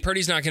 so, I mean,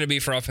 Purdy's not going to be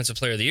for Offensive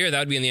Player of the Year. That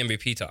would be in the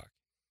MVP talk.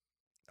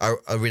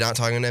 Are we not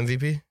talking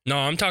MVP? No,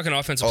 I'm talking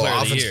Offensive Player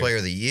of the Year. Offensive Player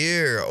of the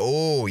Year.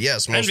 Oh,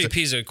 yes.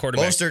 MVP's a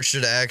quarterback. Mostert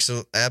should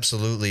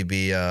absolutely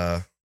be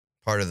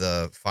part of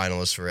the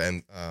finalists for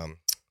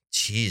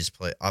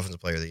Offensive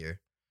Player of the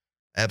Year.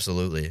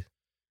 Absolutely.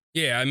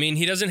 Yeah, I mean,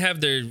 he doesn't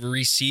have the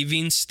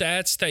receiving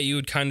stats that you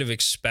would kind of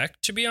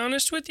expect, to be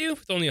honest with you,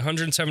 with only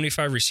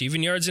 175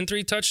 receiving yards and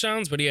 3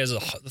 touchdowns, but he has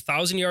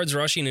 1,000 yards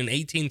rushing and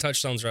 18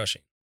 touchdowns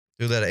rushing.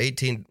 Dude, that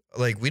 18,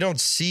 like, we don't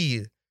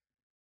see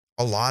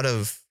a lot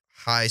of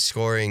high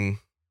scoring,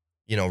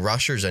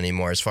 rushers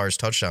anymore as far as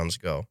touchdowns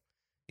go.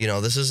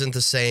 This isn't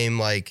the same,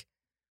 like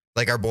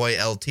our boy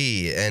LT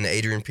and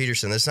Adrian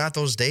Peterson. It's not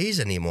those days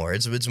anymore.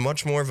 It's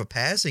much more of a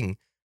passing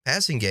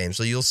game.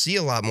 So you'll see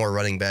a lot more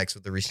running backs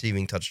with the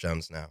receiving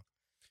touchdowns now.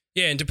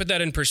 Yeah, and to put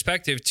that in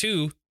perspective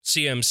too,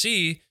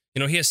 CMC,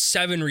 he has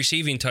 7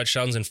 receiving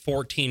touchdowns and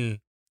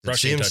 14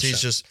 rushing touchdowns.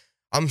 CMC's just,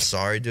 I'm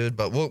sorry, dude,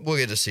 but we'll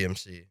get to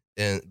CMC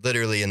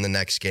literally in the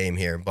next game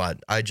here.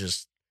 But that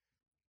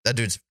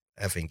dude's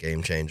effing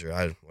game changer.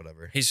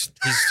 Whatever. He's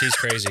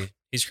crazy.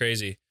 He's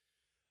crazy.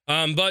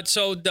 But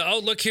so the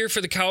outlook here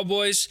for the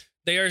Cowboys,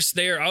 they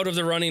are out of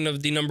the running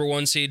of the number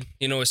 1 seed,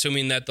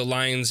 assuming that the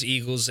Lions,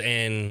 Eagles,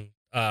 and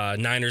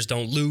Niners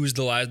don't lose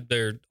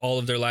all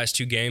of their last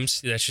 2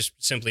 games. That's just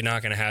simply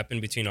not going to happen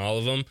between all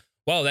of them.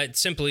 Well,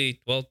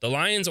 the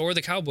Lions or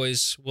the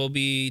Cowboys will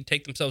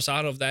take themselves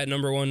out of that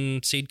number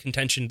 1 seed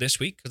contention this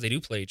week because they do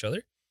play each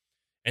other.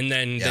 And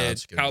then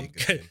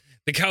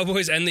the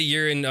Cowboys end the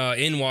year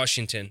in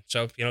Washington.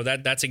 So,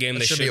 that's a game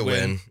they should be a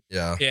win.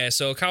 Yeah. Yeah.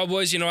 So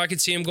Cowboys, I could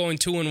see them going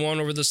 2-1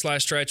 over this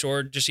last stretch,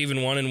 or just even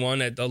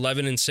 1-1 at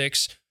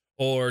 11-6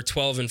 or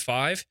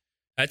 12-5.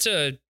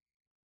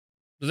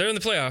 They're in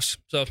the playoffs.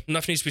 So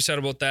nothing needs to be said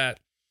about that.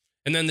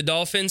 And then the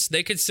Dolphins,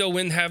 they could still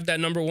have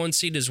that number 1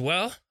 seed as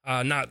well.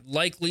 Not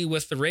likely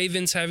with the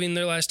Ravens having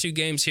their last 2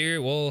 games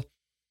here. Well,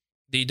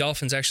 the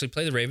Dolphins actually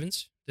play the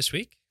Ravens this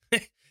week.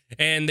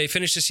 And they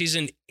finish the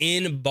season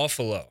in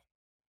Buffalo.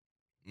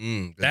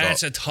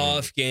 That's a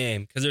tough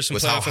game because there's some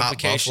with playoff how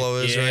implications. Hot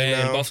Buffalo is right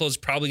now. And Buffalo's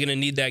probably going to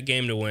need that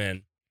game to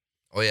win.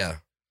 Oh, yeah.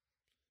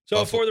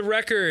 So for the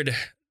record,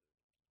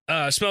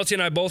 Smelty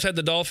and I both had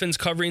the Dolphins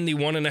covering the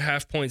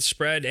 1.5 point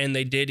spread, and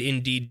they did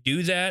indeed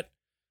do that.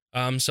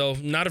 So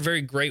not a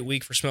very great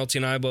week for Smelty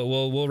and I, but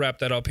we'll wrap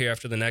that up here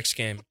after the next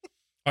game.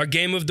 Our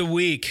game of the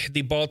week,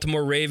 the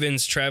Baltimore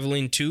Ravens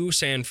traveling to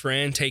San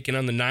Fran, taking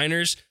on the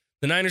Niners.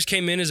 The Niners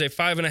came in as a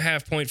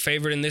 5.5 point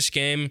favorite in this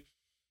game.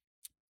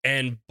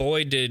 And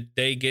boy, did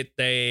they get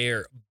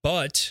their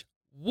butt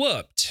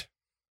whooped.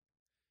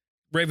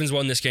 Ravens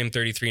won this game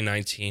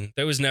 33-19.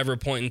 There was never a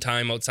point in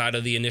time outside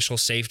of the initial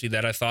safety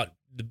that I thought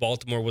the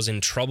Baltimore was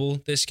in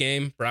trouble this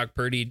game. Brock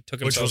Purdy took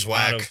himself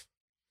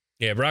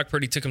Brock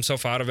Purdy took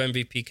himself out of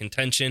MVP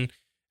contention,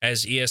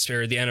 as the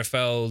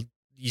NFL's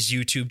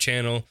YouTube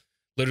channel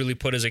literally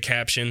put as a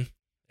caption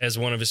as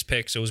one of his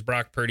picks. It was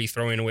Brock Purdy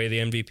throwing away the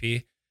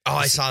MVP. Oh,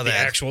 I saw that. The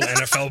actual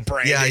NFL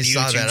branded yeah, I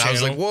saw YouTube that. channel. I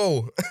was like,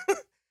 whoa.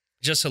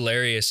 Just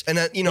hilarious. And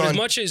as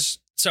much as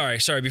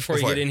before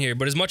you get in here,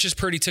 but as much as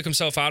Purdy took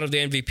himself out of the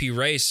MVP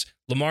race,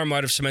 Lamar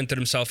might have cemented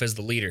himself as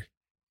the leader.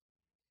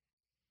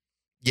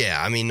 Yeah,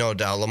 I mean, no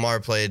doubt. Lamar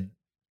played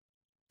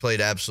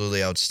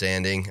absolutely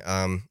outstanding,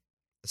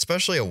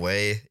 especially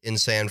away in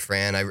San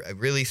Fran. I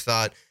really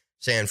thought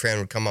San Fran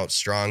would come out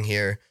strong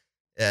here.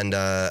 And,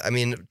 I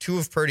mean, 2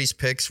 of Purdy's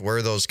picks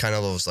were those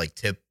like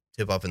tip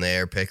up in the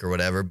air pick or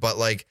whatever. But,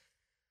 like,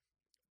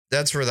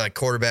 that's where that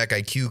quarterback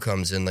IQ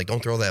comes in. Like,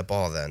 don't throw that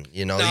ball then.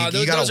 You got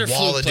a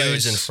wall of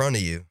dudes in front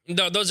of you.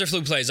 No, those are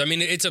fluke plays. I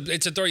mean, it's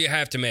a throw you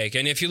have to make.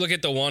 And if you look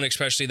at the one,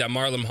 especially that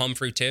Marlon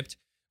Humphrey tipped,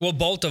 well,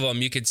 both of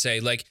them, you could say,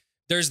 like,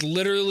 there's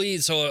literally,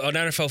 so an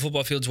NFL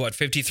football field's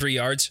 53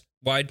 yards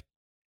wide?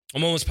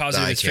 I'm almost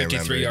positive it's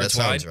 53 yards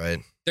wide. That sounds right.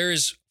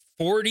 There's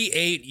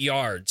 48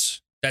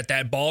 yards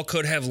that ball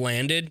could have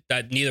landed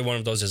that neither one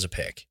of those is a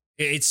pick.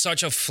 It's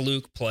such a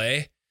fluke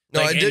play.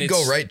 No, I did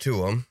go right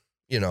to him,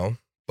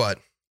 but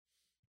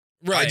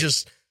right.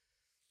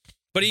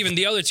 But even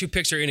the other 2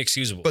 picks are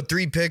inexcusable. But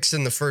 3 picks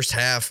in the first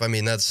half, I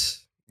mean,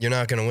 you're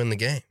not going to win the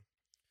game.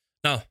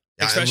 No.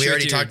 We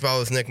already talked about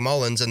with Nick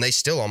Mullins, and they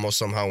still almost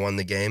somehow won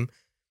the game.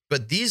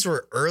 But these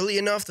were early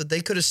enough that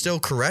they could have still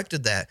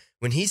corrected that.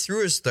 When he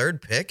threw his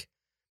 3rd pick,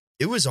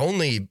 it was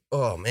only,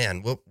 oh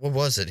man, what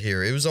was it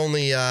here? It was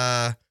only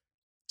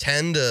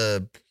 10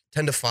 to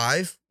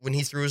 5 when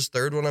he threw his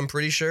 3rd one, I'm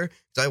pretty sure.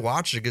 Because I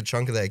watched a good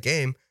chunk of that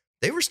game.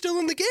 They were still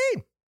in the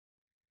game.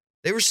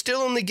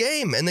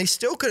 And they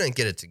still couldn't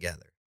get it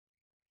together.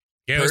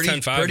 Yeah, it was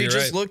 10-5. Purdy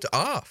just looked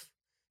off.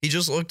 He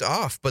just looked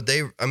off. But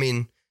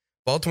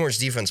Baltimore's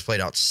defense played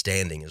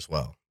outstanding as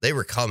well. They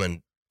were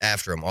coming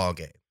after him all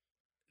game.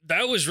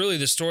 that was really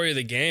the story of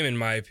the game, in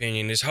my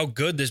opinion, is how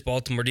good this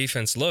Baltimore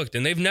defense looked.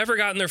 And they've never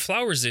gotten their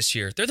flowers this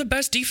year. They're the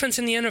best defense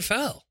in the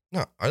NFL.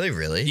 No, are they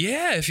really?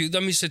 Yeah,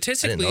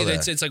 statistically,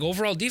 it's like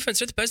overall defense,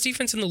 they're the best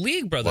defense in the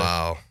league, brother.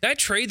 Wow. That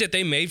trade that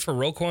they made for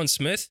Roquan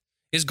Smith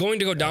is going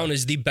to go down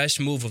as the best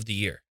move of the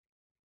year.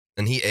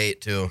 And he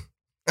ate too.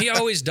 He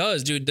always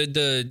does, dude.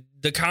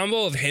 The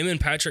combo of him and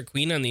Patrick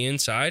Queen on the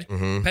inside.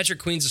 Mm-hmm. Patrick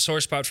Queen's a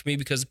sore spot for me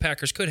because the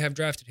Packers could have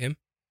drafted him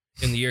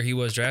in the year he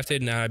was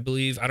drafted. And I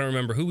don't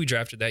remember who we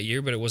drafted that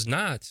year, but it was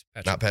not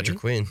Patrick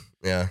Queen.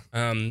 Yeah.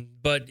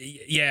 But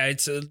yeah,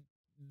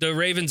 the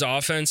Ravens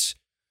offense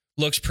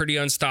looks pretty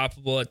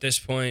unstoppable at this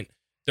point.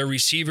 Their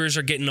receivers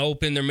are getting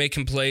open. They're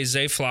making plays.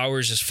 Zay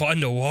Flowers is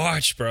fun to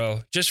watch,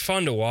 bro. Just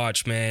fun to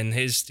watch, man.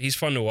 He's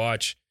fun to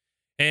watch.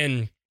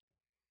 And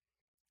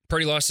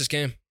Purdy lost this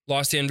game.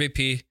 Lost the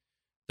MVP.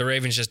 The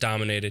Ravens just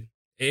dominated.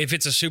 If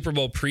it's a Super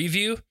Bowl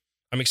preview,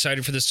 I'm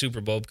excited for the Super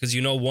Bowl because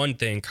you know one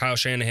thing, Kyle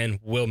Shanahan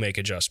will make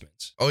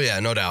adjustments. Oh, yeah,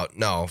 no doubt.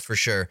 No, for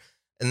sure.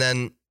 And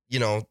then,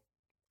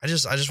 I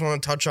just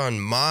want to touch on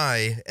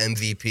my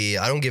MVP.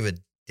 I don't give a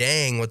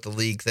dang what the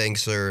league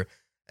thinks or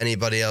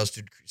anybody else.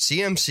 Dude,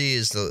 CMC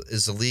is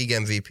the league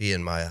MVP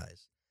in my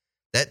eyes.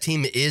 That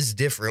team is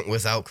different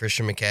without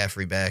Christian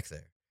McCaffrey back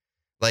there.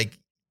 Like,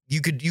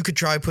 you could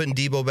try putting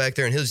Debo back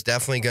there, and he's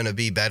definitely going to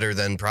be better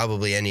than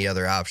probably any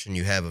other option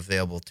you have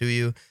available to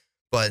you.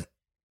 But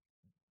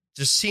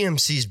just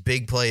CMC's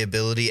big play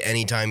ability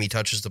anytime he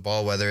touches the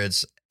ball, whether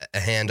it's a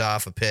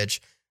handoff, a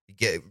pitch,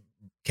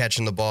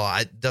 catching the ball,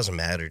 it doesn't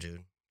matter,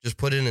 dude. Just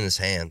put it in his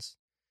hands.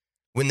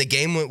 When the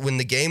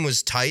game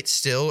was tight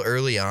still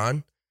early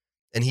on,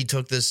 and he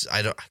took this,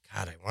 I don't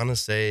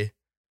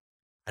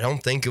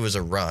think it was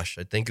a rush.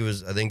 I think it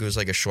was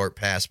like a short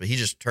pass, but he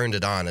just turned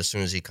it on as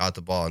soon as he caught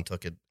the ball and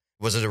took it.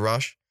 Was it a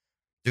rush?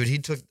 Dude, he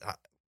took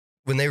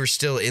when they were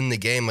still in the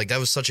game, like that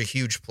was such a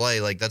huge play.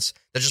 Like that's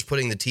just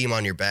putting the team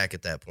on your back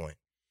at that point.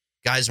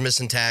 Guys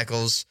missing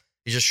tackles,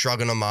 he's just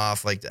shrugging them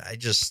off. Like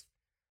there's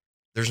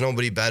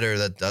nobody better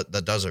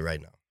that does it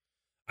right now.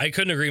 I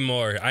couldn't agree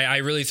more. I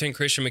really think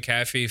Christian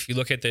McCaffrey, if you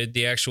look at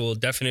the actual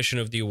definition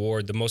of the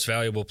award, the most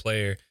valuable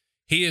player,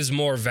 he is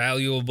more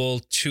valuable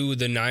to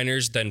the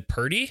Niners than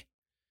Purdy,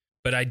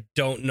 but I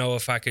don't know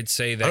if I could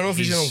say that. I don't know if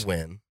he's going to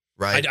win,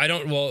 right? I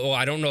don't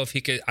know if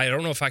he could. I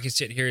don't know if I could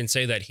sit here and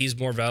say that he's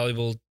more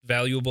valuable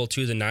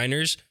to the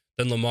Niners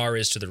than Lamar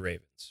is to the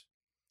Ravens.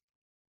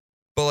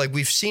 But like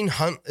we've seen,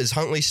 is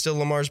Huntley still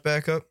Lamar's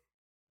backup?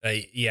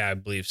 Yeah, I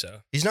believe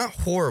so. He's not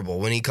horrible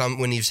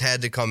when he's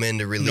had to come in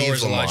to relieve Nor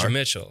is Lamar. Elijah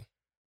Mitchell.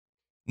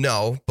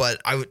 No,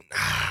 but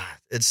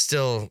it's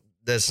still,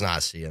 that's not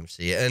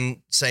CMC.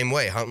 And same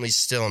way, Huntley's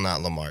still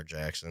not Lamar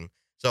Jackson.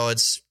 So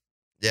it's,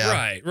 yeah.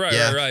 Right.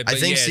 I But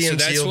think yeah,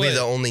 CMC will be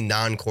the only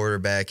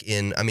non-quarterback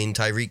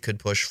Tyreek could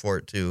push for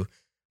it to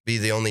be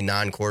the only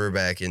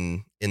non-quarterback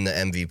in the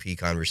MVP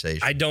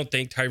conversation. I don't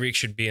think Tyreek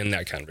should be in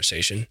that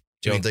conversation.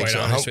 You don't think so?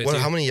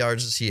 How many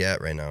yards is he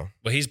at right now?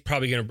 Well, he's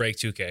probably going to break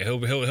 2K.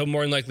 He'll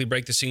more than likely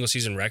break the single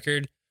season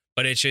record.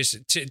 But it's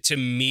just to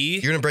me,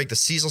 you're going to break the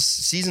single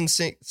season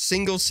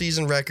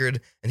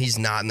record, and he's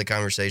not in the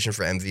conversation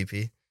for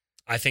MVP.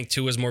 I think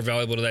Tua is more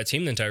valuable to that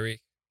team than Tyreek.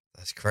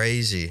 That's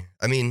crazy.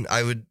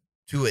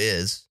 Tua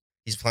is.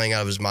 He's playing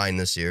out of his mind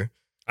this year.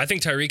 I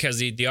think Tyreek has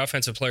the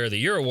Offensive Player of the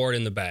Year award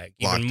in the bag,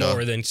 even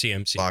more than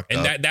CMC.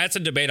 And that's a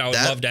debate I would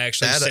love to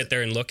actually sit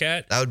there and look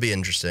at. That would be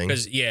interesting.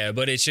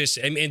 But it's just,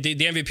 the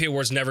MVP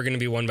award's never going to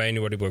be won by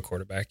anybody but a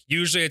quarterback.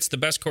 Usually it's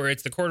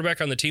it's the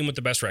quarterback on the team with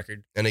the best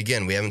record. And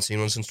again, we haven't seen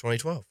one since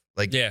 2012.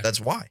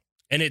 That's why.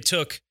 And it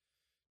took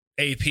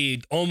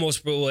AP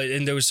almost,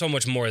 and there was so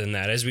much more than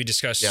that, as we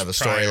discussed. Yeah, the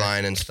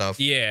storyline and stuff.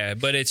 Yeah,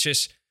 but it's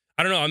just,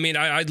 I don't know.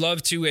 I'd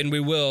love to, and we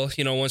will,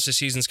 once the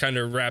season's kind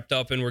of wrapped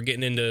up and we're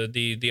getting into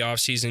the off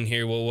season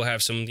here, we'll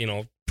have some,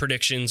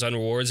 predictions on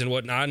awards and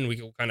whatnot, and we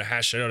can kind of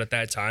hash it out at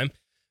that time.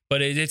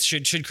 But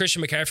should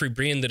Christian McCaffrey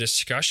be in the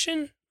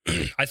discussion?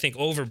 I think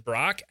over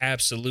Brock,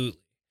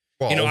 absolutely.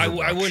 Well,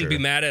 I wouldn't be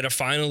mad at a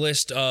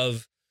finalist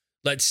of,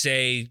 let's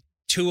say,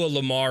 Tua,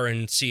 Lamar,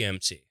 and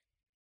CMC.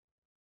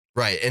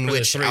 Right, in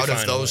which out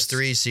of those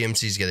three,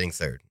 CMC's getting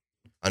third,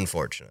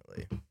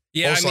 unfortunately.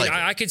 Yeah,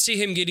 I could see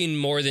him getting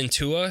more than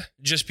Tua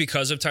just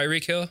because of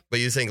Tyreek Hill. But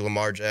you think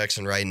Lamar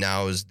Jackson right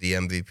now is the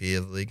MVP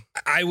of the league?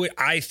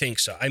 I think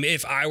so.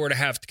 If I were to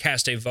have to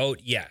cast a vote,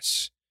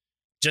 yes.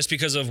 Just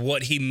because of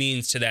what he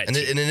means to that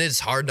team. And it is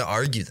hard to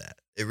argue that.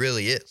 It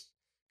really is.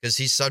 Because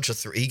he's such a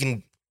he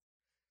can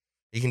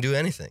do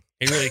anything.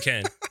 He really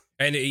can.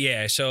 And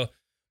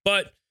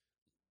but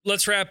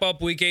let's wrap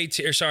up week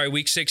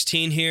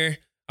 16 here.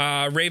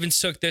 Ravens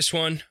took this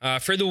one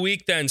for the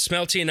week. Then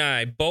Smelty and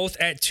I both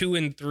at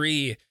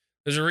 2-3.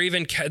 There's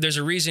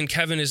a reason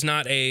Kevin is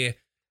not a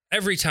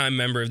every time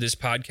member of this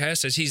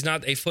podcast, as he's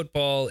not a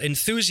football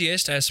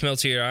enthusiast as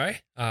Smelty or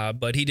I.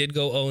 But he did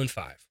go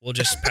 0-5. We'll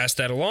just pass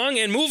that along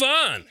and move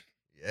on.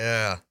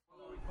 Yeah.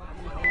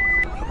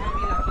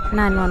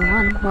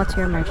 911. What's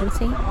your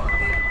emergency?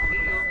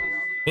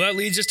 Well, that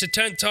leads us to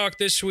tent talk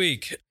this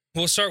week.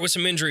 We'll start with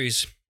some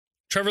injuries.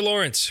 Trevor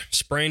Lawrence,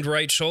 sprained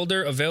right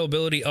shoulder,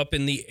 availability up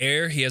in the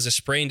air. He has a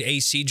sprained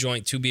AC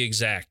joint to be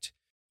exact.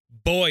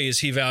 Boy, is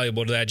he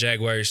valuable to that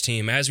Jaguars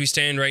team. As we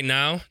stand right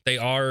now, they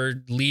are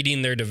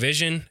leading their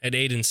division at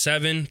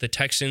 8-7. The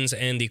Texans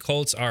and the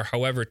Colts are,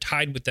 however,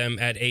 tied with them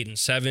at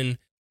 8-7.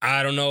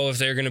 I don't know if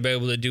they're going to be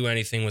able to do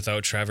anything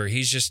without Trevor.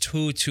 He's just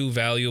too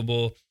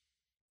valuable.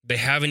 They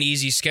have an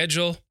easy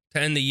schedule to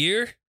end the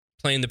year,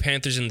 playing the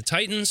Panthers and the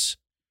Titans,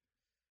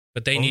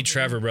 but they need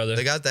Trevor, brother.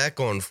 They got that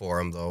going for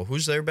them, though.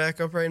 Who's their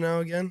backup right now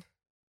again?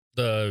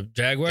 The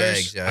Jaguars?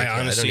 Jags, yeah,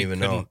 I don't even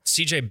know.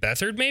 CJ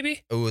Beathard,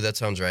 maybe? Oh, that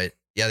sounds right.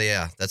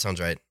 Yeah, that sounds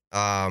right.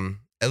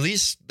 At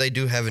least they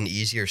do have an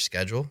easier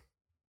schedule,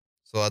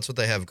 so that's what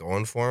they have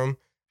going for them.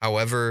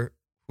 However,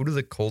 who do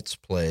the Colts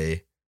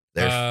play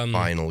their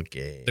final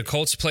game? The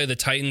Colts play the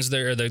Titans.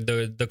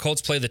 The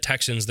Colts play the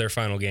Texans their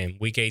final game.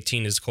 Week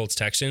 18 is Colts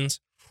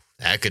Texans.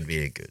 That could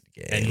be a good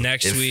game. And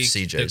next week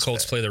the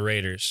Colts play the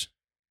Raiders.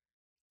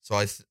 So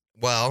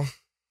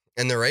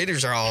and the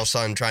Raiders are all of a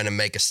sudden trying to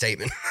make a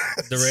statement.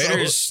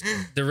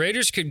 The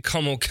Raiders could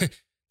come.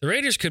 The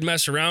Raiders could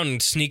mess around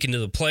and sneak into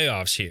the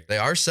playoffs here. They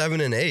are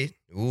 7-8.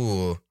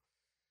 Ooh.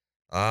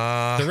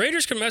 The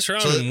Raiders could mess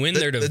around and win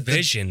their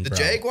division. The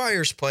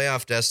Jaguars'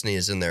 playoff destiny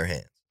is in their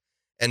hands.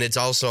 And it's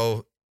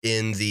also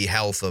in the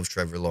health of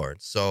Trevor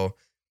Lawrence. So,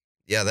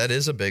 yeah, that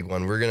is a big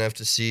one. We're going to have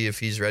to see if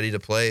he's ready to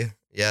play.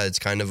 Yeah, it's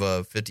kind of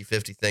a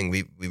 50-50 thing.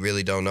 We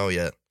really don't know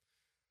yet.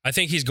 I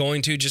think he's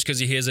going to just because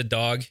he is a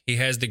dog. He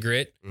has the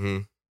grit. Mm-hmm.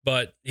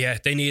 But, yeah,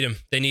 they need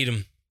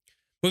him.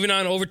 Moving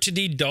on over to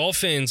the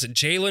Dolphins.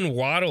 Jalen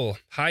Waddle,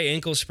 high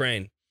ankle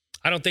sprain.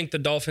 I don't think the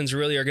Dolphins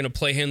really are going to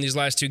play him these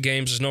last two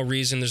games. There's no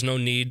reason. There's no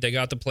need. They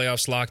got the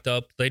playoffs locked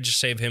up. They just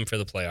save him for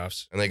the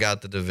playoffs. And they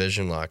got the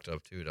division locked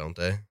up too, don't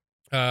they?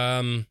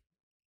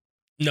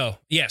 No.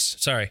 Yes.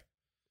 Sorry.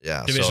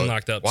 Yeah. Division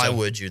locked up. Why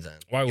would you then?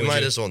 Why would you? You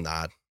might as well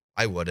not.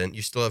 I wouldn't.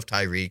 You still have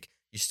Tyreek.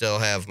 You still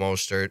have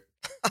Mostert.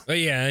 But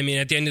yeah, I mean,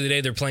 at the end of the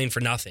day, they're playing for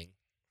nothing.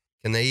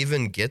 Can they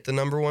even get the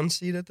number 1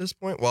 seed at this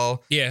point?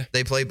 Well, yeah.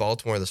 They play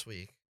Baltimore this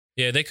week.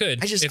 Yeah, they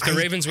could. If the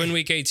Ravens win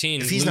Week 18.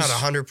 If he's not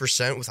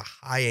 100% with a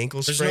high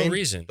ankle sprain, there's no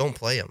reason. Don't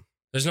play him.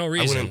 There's no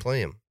reason. I wouldn't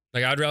play him.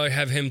 Like, I'd rather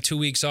have him 2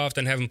 weeks off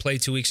than have him play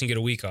 2 weeks and get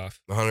a week off.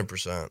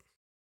 100%.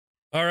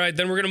 All right,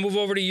 then we're going to move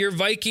over to your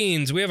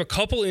Vikings. We have a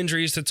couple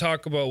injuries to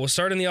talk about. We'll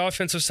start on the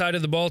offensive side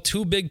of the ball.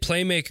 2 big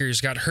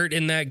playmakers got hurt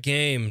in that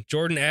game.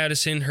 Jordan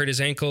Addison hurt his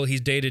ankle.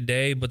 He's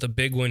day-to-day, but the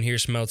big one here,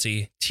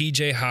 Smelty,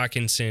 TJ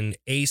Hawkinson,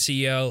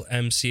 ACL,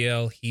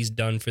 MCL. He's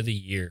done for the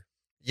year.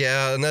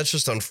 Yeah, and that's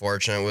just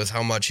unfortunate with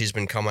how much he's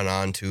been coming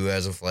on to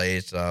as of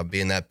late,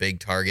 being that big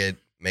target,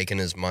 making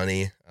his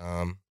money.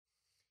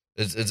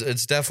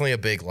 It's definitely a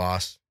big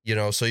loss. You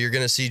know, so you're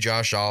going to see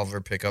Josh Oliver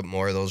pick up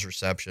more of those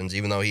receptions,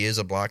 even though he is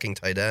a blocking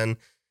tight end.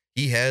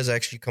 He has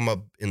actually come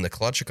up in the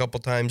clutch a couple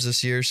times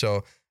this year,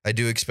 so I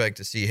do expect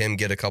to see him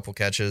get a couple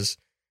catches.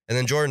 And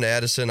then Jordan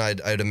Addison,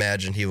 I'd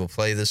imagine he will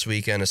play this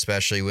weekend,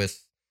 especially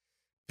with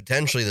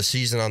potentially the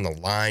season on the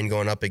line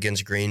going up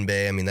against Green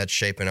Bay. I mean, that's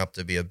shaping up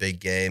to be a big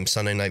game.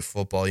 Sunday Night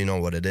Football, you know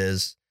what it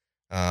is.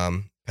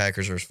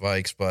 Packers versus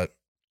Vikes, but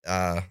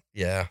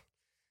yeah.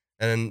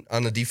 And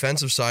on the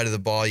defensive side of the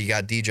ball, you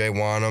got DJ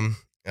Wanham.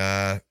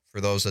 For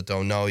those that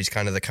don't know, he's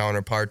kind of the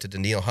counterpart to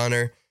Danielle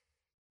Hunter.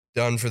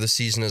 Done for the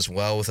season as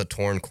well with a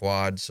torn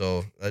quad.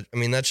 So, I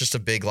mean, that's just a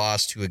big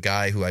loss to a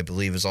guy who I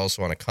believe is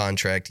also on a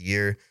contract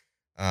year.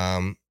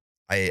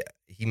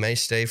 He may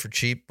stay for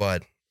cheap,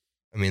 but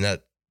I mean,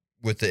 that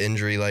with the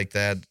injury like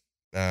that,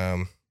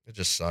 it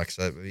just sucks.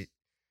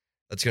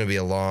 That's going to be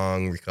a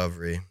long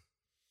recovery.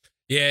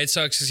 Yeah, it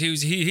sucks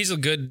because he's a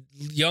good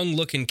young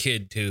looking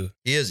kid too.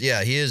 He is.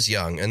 Yeah, he is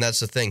young, and that's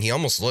the thing. He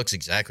almost looks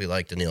exactly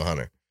like Danielle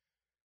Hunter,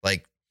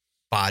 like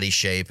body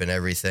shape and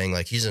everything.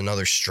 Like he's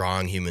another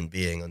strong human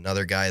being,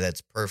 another guy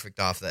that's perfect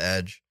off the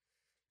edge.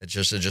 It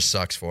just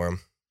sucks for him.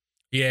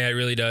 Yeah, it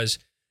really does.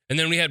 And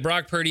then we had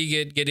Brock Purdy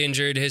get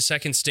injured, his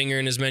second stinger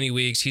in as many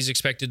weeks. He's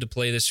expected to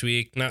play this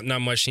week. Not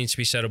much needs to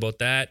be said about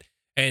that.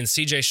 And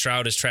CJ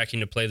Stroud is tracking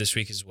to play this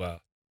week as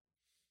well.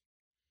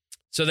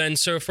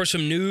 So for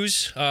some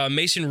news,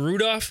 Mason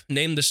Rudolph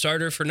named the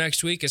starter for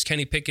next week as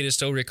Kenny Pickett is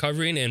still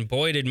recovering. And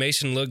boy, did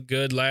Mason look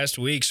good last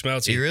week,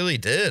 Smelty. He really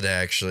did,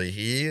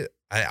 actually.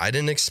 I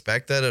didn't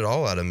expect that at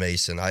all out of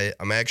Mason.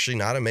 I'm actually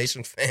not a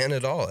Mason fan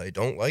at all. I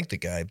don't like the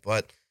guy,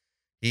 but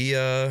he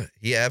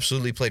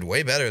absolutely played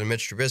way better than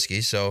Mitch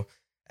Trubisky. So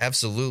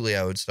absolutely,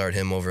 I would start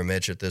him over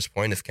Mitch at this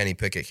point if Kenny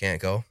Pickett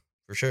can't go,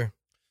 for sure.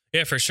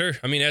 Yeah, for sure.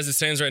 I mean, as it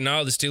stands right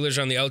now, the Steelers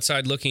are on the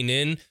outside looking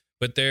in.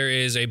 But there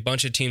is a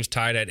bunch of teams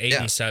tied at 8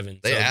 and 7.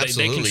 They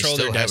absolutely they control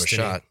still their have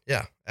destiny. A shot. Yeah,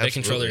 absolutely. They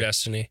control their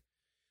destiny.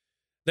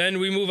 Then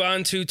we move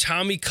on to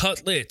Tommy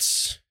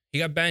Cutlets. He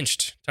got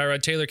benched.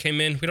 Tyrod Taylor came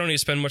in. We don't need to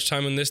spend much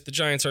time on this. The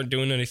Giants aren't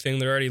doing anything.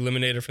 They're already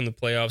eliminated from the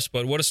playoffs.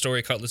 But what a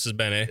story Cutlets has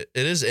been, eh?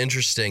 It is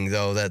interesting,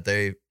 though, that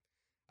I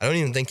don't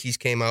even think he's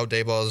came out.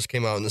 Dayball just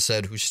came out and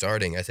said who's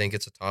starting. I think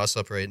it's a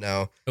toss-up right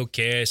now. Who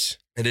cares?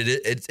 And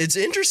it's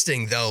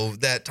interesting, though,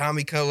 that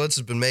Tommy Cutlets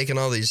has been making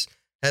all these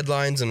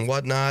headlines and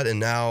whatnot, and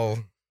now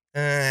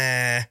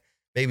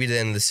Maybe the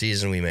end of the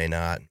season we may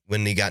not,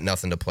 when he got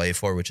nothing to play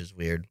for, which is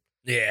weird.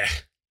 Yeah.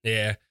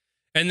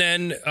 And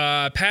then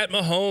Pat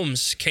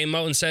Mahomes came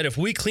out and said, if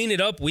we clean it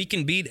up, we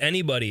can beat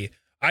anybody.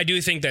 I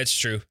do think that's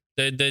true.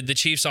 The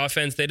Chiefs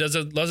offense, they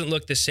doesn't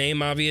look the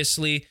same,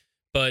 obviously,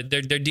 but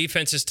their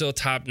defense is still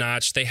top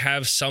notch. They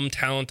have some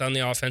talent on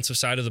the offensive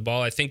side of the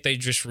ball. I think they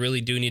just really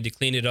do need to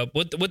clean it up.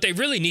 What they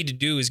really need to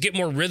do is get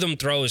more rhythm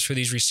throws for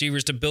these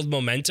receivers to build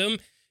momentum,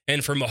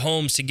 and for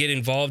Mahomes to get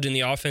involved in the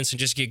offense and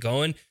just get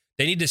going.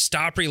 They need to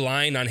stop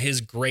relying on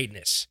his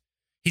greatness.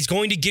 He's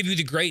going to give you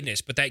the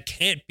greatness, but that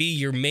can't be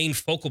your main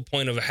focal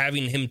point of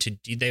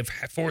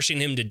forcing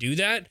him to do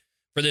that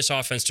for this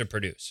offense to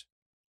produce.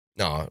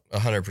 No,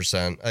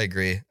 100%. I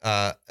agree.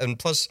 And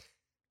plus,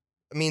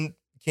 I mean,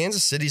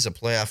 Kansas City's a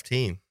playoff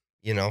team.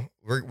 You know,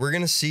 we're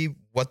going to see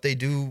what they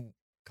do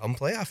come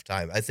playoff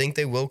time. I think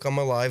they will come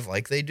alive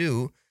like they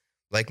do,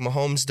 like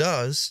Mahomes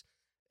does,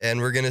 and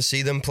we're going to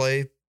see them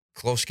play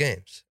close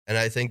games. And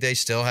I think they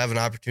still have an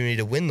opportunity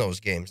to win those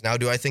games. Now,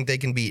 do I think they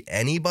can beat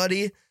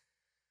anybody?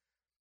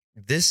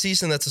 This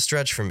season, that's a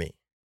stretch for me.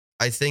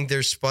 I think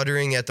they're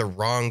sputtering at the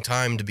wrong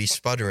time to be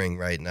sputtering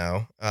right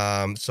now.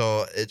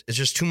 So it's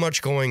just too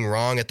much going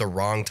wrong at the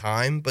wrong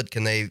time. But do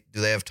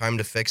they have time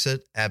to fix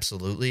it?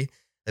 Absolutely.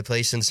 They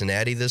play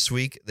Cincinnati this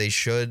week. They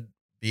should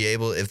be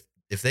able,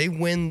 if they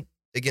win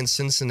against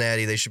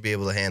Cincinnati, they should be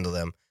able to handle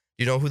them.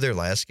 Do you know who their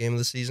last game of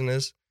the season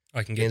is?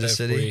 I can get Kansas that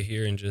City? for you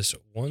here in just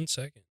 1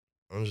 second.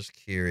 I'm just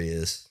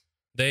curious.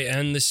 They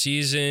end the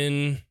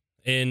season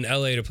in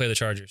LA to play the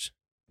Chargers.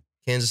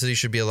 Kansas City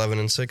should be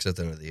 11-6 at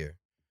the end of the year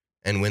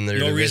and win their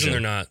division. No reason they're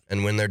not.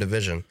 And win their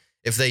division.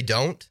 If they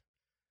don't,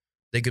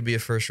 they could be a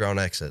first-round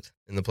exit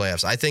in the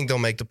playoffs. I think they'll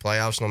make the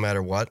playoffs no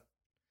matter what.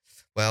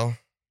 Well,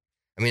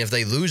 I mean, if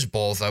they lose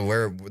both,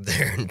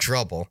 they're in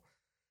trouble.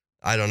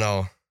 I don't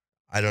know.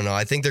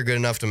 I think they're good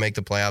enough to make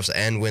the playoffs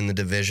and win the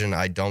division.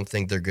 I don't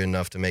think they're good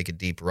enough to make a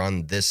deep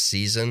run this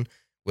season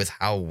with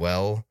how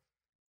well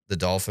the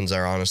Dolphins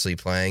are honestly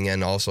playing,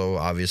 and also,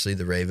 obviously,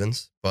 the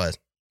Ravens. But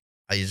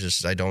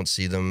I don't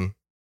see them.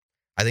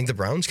 I think the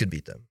Browns could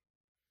beat them.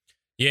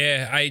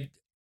 Yeah,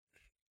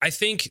 I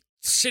think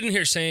sitting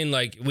here saying,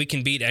 like, we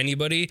can beat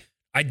anybody,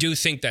 I do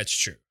think that's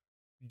true.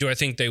 Do I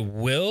think they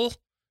will?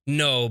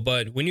 No,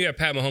 but when you have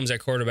Pat Mahomes at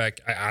quarterback,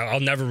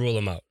 I'll never rule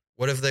them out.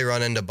 What if they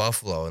run into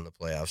Buffalo in the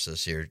playoffs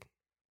this year?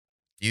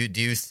 Do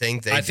you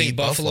think they beat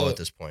Buffalo at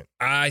this point?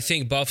 I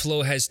think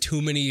Buffalo has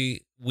too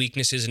many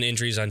weaknesses and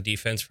injuries on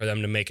defense for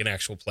them to make an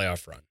actual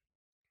playoff run.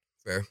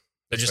 Fair.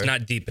 They're just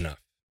not deep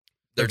enough.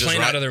 They're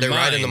playing out of their mind. They're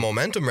riding the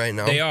momentum right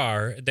now.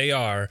 They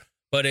are.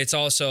 But it's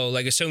also,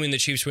 like, assuming the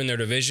Chiefs win their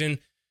division,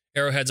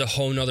 Arrowhead's a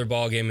whole nother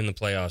ball game in the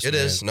playoffs. It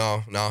is.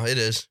 No, it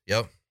is.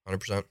 Yep,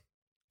 100%.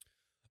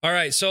 All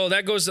right, so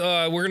that goes,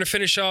 we're going to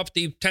finish up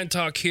the tent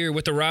talk here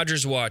with the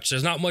Rodgers watch.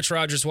 There's not much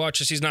Rodgers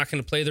watch, as he's not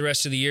going to play the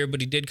rest of the year,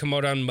 but he did come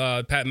out on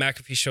Pat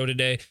McAfee's show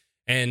today,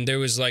 and there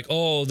was like,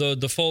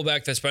 the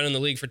fullback that's been in the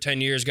league for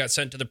 10 years got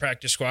sent to the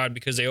practice squad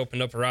because they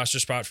opened up a roster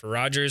spot for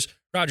Rodgers.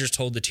 Rodgers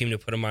told the team to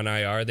put him on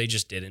IR. They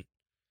just didn't.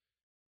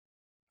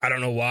 I don't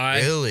know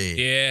why. Really?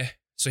 Yeah.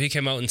 So he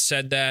came out and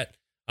said that.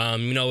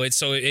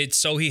 It's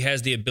so he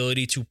has the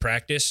ability to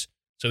practice,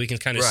 so he can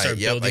kind of start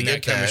building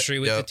that chemistry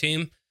with the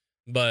team.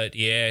 But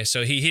yeah,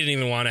 so he didn't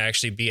even want to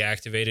actually be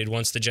activated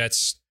once the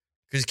Jets.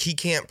 Because he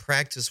can't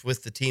practice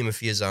with the team if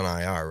he is on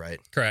IR, right?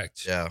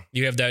 Correct. Yeah.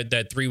 You have that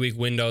 3-week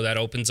window that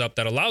opens up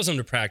that allows him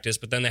to practice,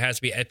 but then there has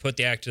to be put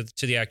the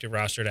active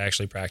roster to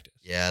actually practice.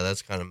 Yeah,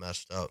 that's kind of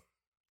messed up.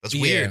 That's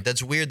weird.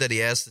 That's weird that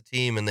he asked the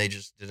team and they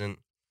just didn't.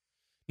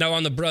 Now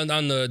on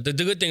the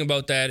good thing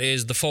about that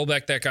is the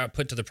fullback that got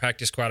put to the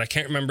practice squad. I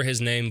can't remember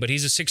his name, but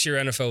he's a 6-year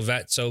NFL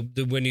vet. So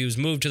when he was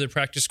moved to the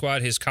practice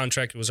squad, his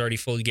contract was already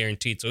fully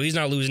guaranteed. So he's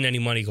not losing any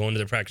money going to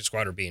the practice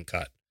squad or being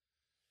cut.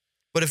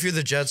 But if you're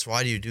the Jets,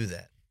 why do you do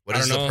that? What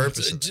is the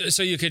purpose of that?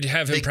 So you could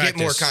have him practice.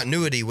 Get more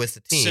continuity with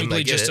the team.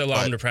 Simply just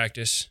allow him to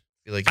practice.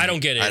 I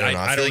don't get it. I don't know.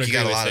 I feel like you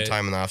got a lot of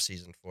time in the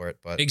offseason for it.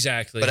 But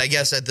exactly. But I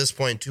guess at this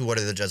point, too, what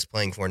are the Jets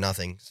playing for?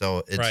 Nothing. So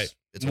it's right.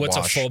 It's What's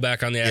wash. a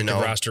fullback on the active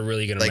roster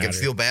really going to matter? I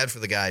feel bad for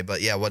the guy, but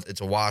yeah,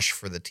 it's a wash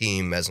for the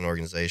team as an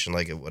organization,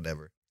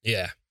 whatever.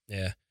 Yeah.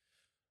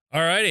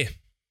 All righty.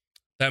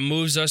 That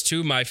moves us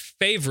to my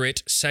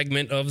favorite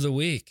segment of the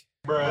week.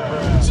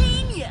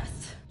 Genius!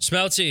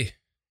 Smelty,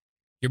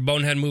 your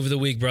bonehead move of the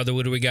week, brother.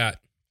 What do we got?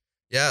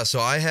 Yeah, so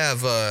I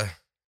have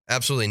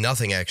absolutely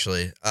nothing,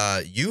 actually.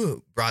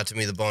 You brought to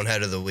me the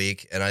bonehead of the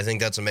week, and I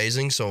think that's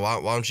amazing, so why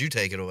don't you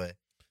take it away?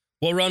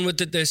 We'll run with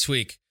it this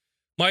week.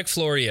 Mike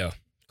Florio,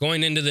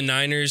 going into the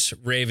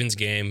Niners-Ravens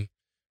game,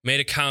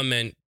 made a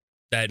comment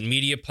that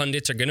media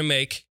pundits are going to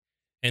make,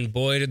 and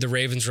boy, did the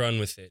Ravens run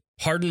with it.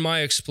 Pardon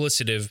my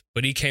explicitive,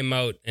 but he came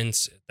out and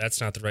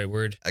that's not the right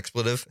word.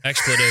 Expletive?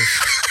 Expletive.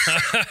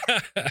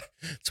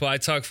 That's why I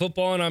talk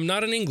football, and I'm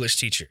not an English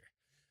teacher.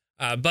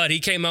 But he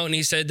came out and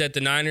he said that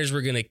the Niners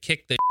were going to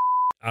kick the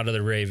out of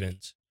the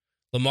Ravens.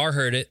 Lamar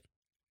heard it.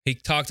 He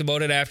talked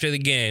about it after the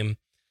game,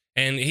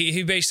 And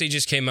he basically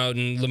just came out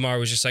and Lamar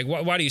was just like,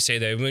 why do you say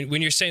that?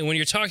 When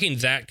you're talking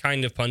that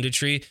kind of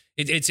punditry,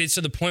 it's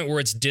to the point where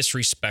it's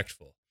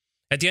disrespectful.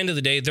 At the end of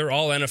the day, they're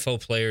all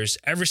NFL players.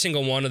 Every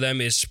single one of them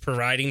is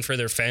providing for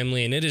their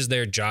family, and it is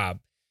their job.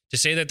 To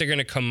say that they're going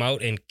to come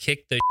out and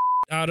kick the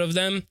out of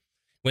them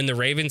when the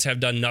Ravens have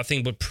done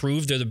nothing but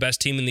prove they're the best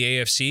team in the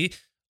AFC,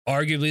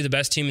 arguably the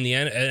best team in the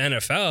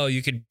NFL,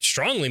 you could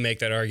strongly make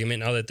that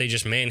argument now that they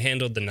just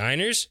manhandled the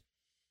Niners.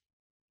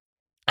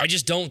 I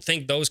just don't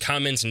think those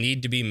comments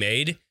need to be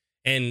made.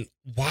 And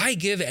why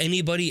give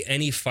anybody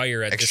any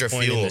fire at Extra this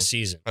point fuel, in the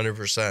season?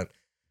 100%.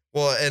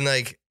 Well, and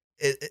like,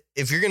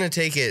 if you're going to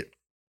take it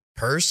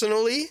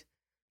personally,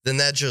 then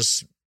that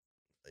just,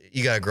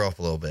 you got to grow up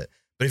a little bit.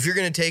 But if you're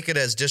going to take it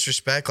as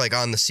disrespect, like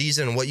on the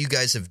season and what you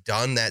guys have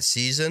done that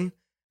season,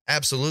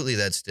 absolutely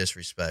that's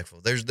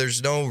disrespectful.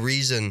 There's no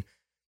reason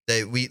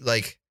that we,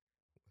 like,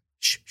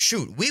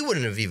 shoot, we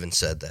wouldn't have even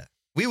said that.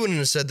 We wouldn't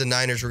have said the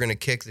Niners were going to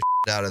kick the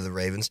out of the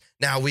Ravens.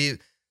 Now,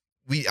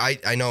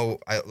 I know,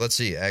 let's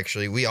see,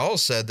 actually, we all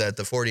said that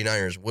the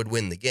 49ers would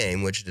win the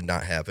game, which did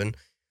not happen.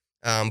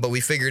 But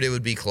we figured it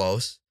would be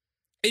close.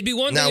 It'd be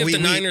one thing if the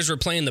Niners were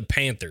playing the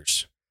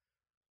Panthers.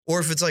 Or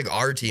if it's like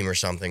our team or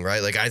something,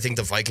 right? Like, I think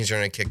the Vikings are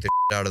going to kick the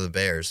out of the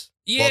Bears.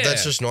 Yeah. Well,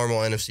 that's just normal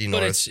NFC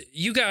North. But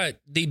you got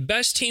the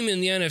best team in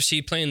the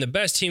NFC playing the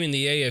best team in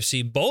the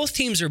AFC. Both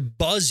teams are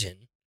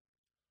buzzing.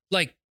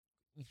 Like,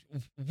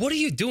 what are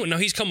you doing? Now,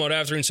 he's come out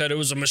after and said it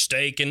was a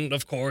mistake, and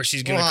of course,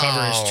 he's going to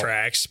cover his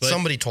tracks. But,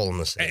 somebody told him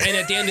to say that. And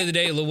at the end of the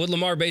day, what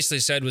Lamar basically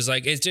said was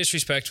like, it's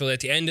disrespectful. At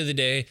the end of the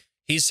day,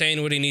 he's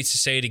saying what he needs to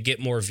say to get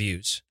more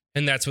views,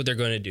 and that's what they're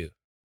going to do.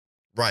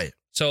 Right.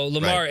 So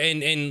Lamar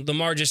and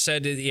Lamar just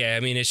said, yeah, I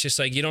mean, it's just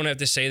like you don't have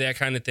to say that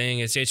kind of thing.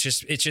 It's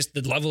just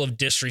the level of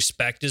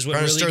disrespect is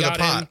what really got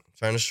him.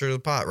 Trying to stir the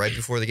pot right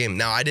before the game.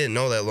 Now, I didn't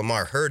know that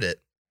Lamar heard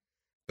it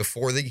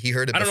before he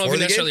heard it. I don't know if he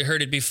he necessarily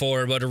heard it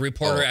before, but a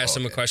reporter asked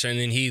him a question, and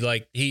then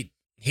he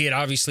had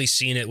obviously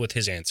seen it with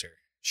his answer.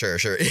 Sure.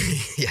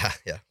 yeah,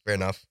 fair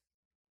enough.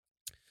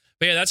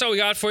 But yeah, that's all we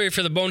got for you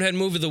for the Bonehead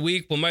Move of the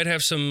Week. We might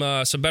have some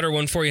better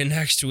one for you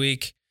next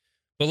week.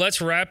 But let's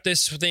wrap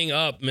this thing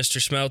up, Mr.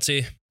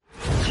 Smelty.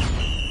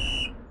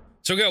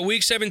 So we got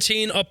Week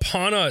 17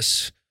 upon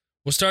us.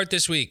 We'll start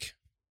this week.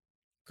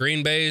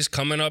 Green Bay's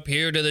coming up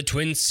here to the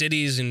Twin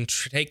Cities and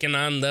taking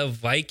on the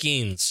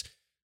Vikings.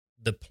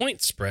 The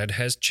point spread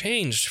has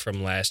changed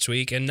from last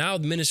week, and now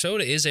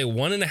Minnesota is a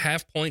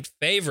 1.5-point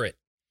favorite.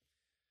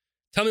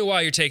 Tell me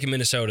why you're taking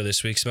Minnesota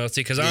this week, Smelty,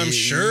 because I'm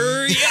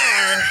sure you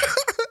are.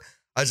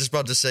 I was just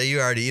about to say, you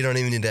don't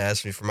even need to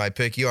ask me for my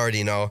pick. You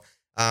already know.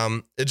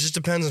 It just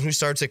depends on who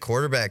starts at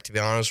quarterback, to be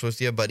honest with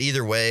you. But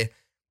either way,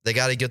 they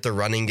got to get the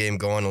running game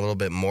going a little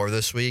bit more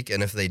this week.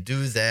 And if they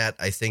do that,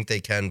 I think they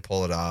can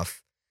pull it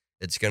off.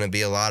 It's going to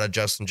be a lot of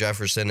Justin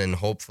Jefferson and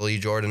hopefully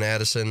Jordan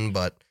Addison.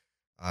 But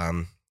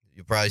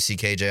you'll probably see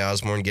KJ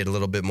Osborne get a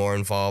little bit more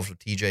involved with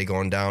TJ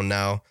going down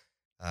now.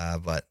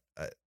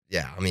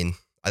 Yeah, I mean,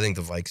 I think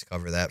the Vikes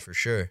cover that for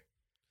sure.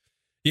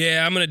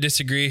 Yeah, I'm going to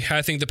disagree.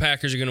 I think the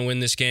Packers are going to win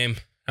this game.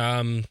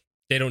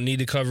 They don't need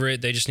to cover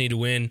it. They just need to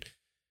win.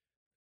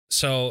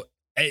 So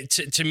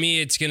to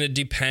me, it's going to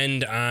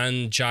depend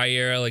on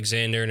Jair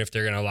Alexander and if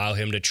they're going to allow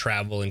him to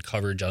travel and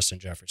cover Justin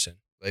Jefferson.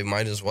 They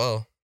might as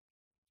well.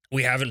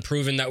 We haven't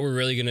proven that we're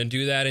really going to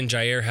do that, and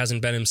Jair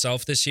hasn't been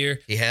himself this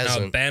year. He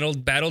hasn't.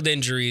 Battled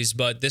injuries,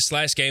 but this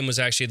last game was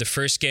actually the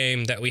first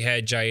game that we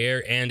had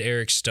Jair and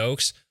Eric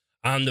Stokes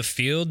on the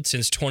field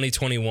since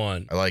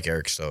 2021. I like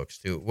Eric Stokes,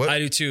 too. I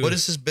do, too. What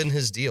has been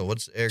his deal?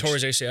 What's Eric?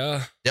 Towards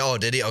ACL. Oh,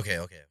 did he? Okay.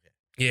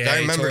 Yeah, I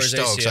remember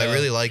Stokes. ACL. I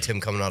really liked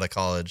him coming out of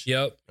college.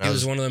 Yep. He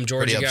was one of them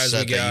Georgia guys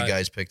we got. That you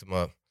guys picked him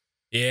up.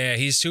 Yeah,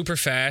 he's super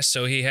fast.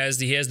 So he has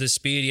the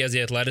speed, he has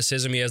the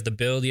athleticism, he has the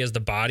build, he has the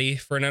body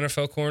for an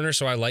NFL corner.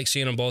 So I like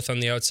seeing them both on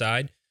the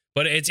outside.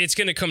 But it's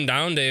going to come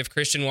down to if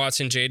Christian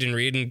Watson, Jaden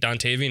Reed, and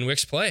Dontavian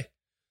Wicks play.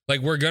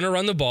 Like, we're going to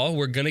run the ball.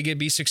 We're going to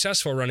be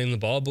successful running the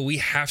ball, but we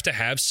have to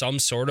have some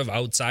sort of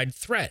outside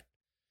threat.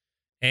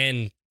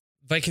 And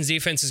Vikings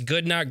defense is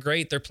good, not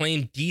great. They're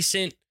playing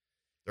decent.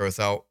 They're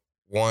without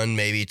one,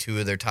 maybe two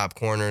of their top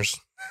corners.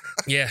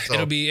 Yeah,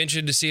 It'll be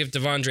interesting to see if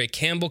Devondre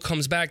Campbell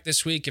comes back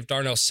this week, if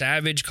Darnell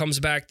Savage comes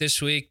back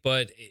this week,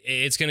 but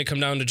it's going to come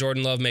down to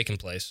Jordan Love making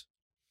plays.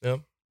 Yeah,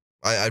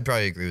 I'd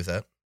probably agree with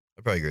that.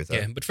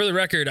 Yeah, but for the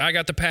record, I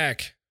got the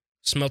Pack.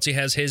 Smelty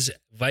has his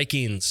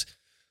Vikings.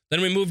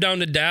 Then we move down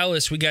to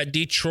Dallas. We got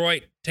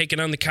Detroit taking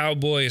on the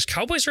Cowboys.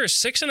 Cowboys are a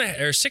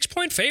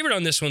 6-point favorite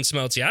on this one,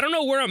 Smelty. I don't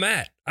know where I'm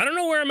at.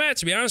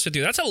 To be honest with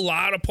you. That's a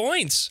lot of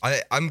points.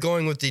 I'm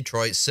going with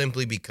Detroit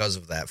simply because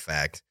of that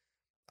fact.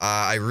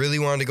 I really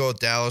wanted to go with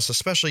Dallas,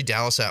 especially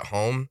Dallas at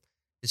home.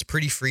 It's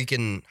pretty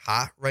freaking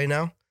hot right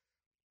now.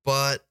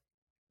 But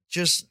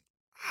just,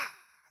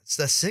 it's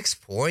the 6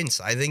 points.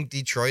 I think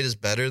Detroit is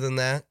better than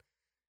that.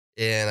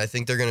 And I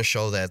think they're going to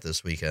show that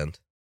this weekend.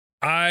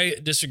 I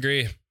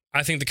disagree.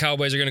 I think the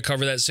Cowboys are going to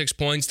cover that 6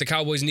 points. The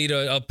Cowboys need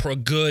a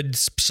good,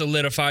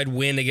 solidified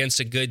win against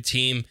a good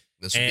team.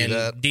 This would be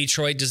that.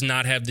 Detroit does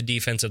not have the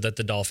defensive that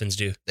the Dolphins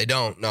do. They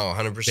don't. No,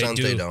 100%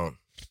 they don't.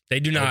 They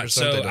do not. 100%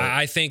 So they don't.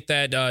 I think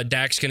that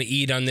Dak's going to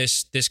eat on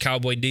this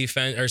Cowboy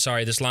defense,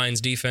 this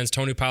Lions defense.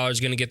 Tony Pollard's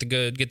going to get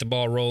the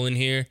ball rolling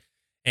here,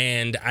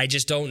 and I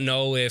just don't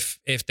know if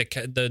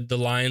the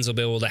Lions will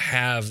be able to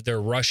have their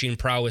rushing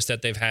prowess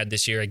that they've had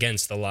this year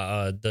against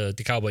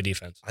the Cowboy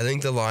defense. I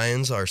think the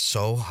Lions are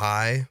so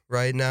high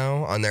right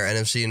now on their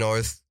NFC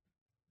North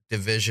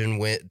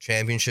division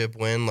championship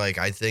win. Like,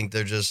 I think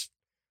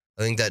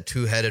that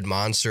two-headed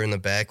monster in the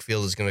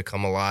backfield is going to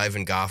come alive,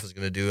 and Goff is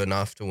going to do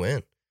enough to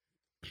win.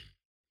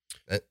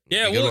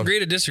 Yeah, we'll agree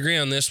to disagree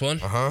on this one,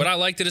 but I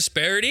like the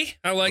disparity.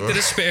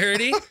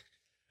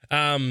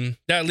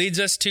 That leads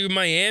us to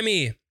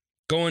Miami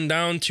going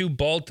down to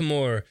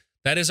Baltimore.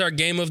 That is our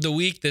game of the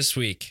week this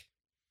week.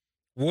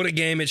 What a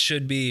game it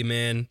should be,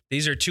 man.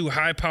 These are two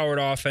high-powered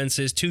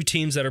offenses, two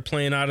teams that are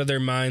playing out of their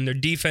mind. Their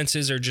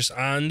defenses are just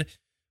on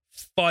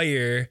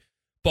fire.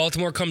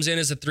 Baltimore comes in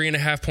as a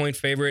 3.5-point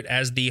favorite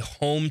as the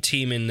home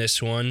team in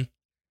this one.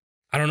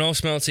 I don't know,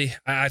 Smelty.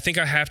 I think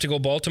I have to go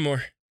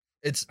Baltimore.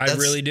 I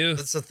really do.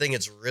 That's the thing.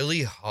 It's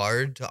really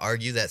hard to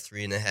argue that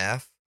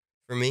 3.5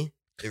 for me.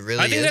 It really is.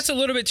 I think that's a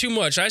little bit too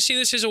much. I see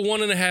this as a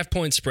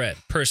 1.5-point spread,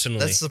 personally.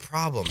 That's the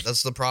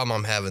problem.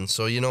 I'm having.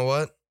 So you know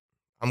what?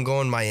 I'm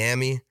going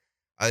Miami.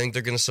 I think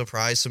they're going to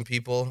surprise some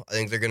people. I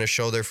think they're going to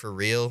show they're for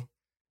real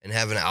and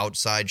have an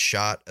outside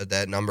shot at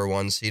that number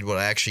 1 seed. Would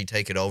actually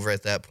take it over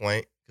at that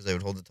point because they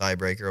would hold the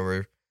tiebreaker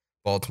over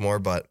Baltimore.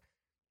 But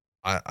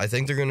I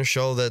think they're going to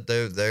show that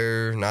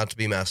they're not to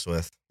be messed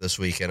with this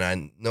week.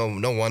 And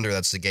no wonder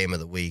that's the game of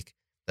the week.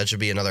 That should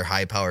be another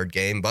high-powered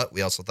game. But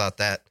we also thought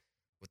that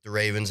with the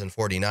Ravens and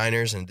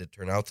 49ers, and it did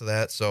turn out to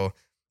that. So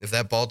if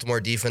that Baltimore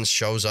defense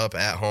shows up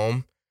at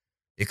home,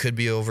 it could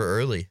be over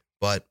early.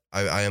 But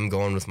I am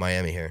going with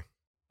Miami here.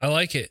 I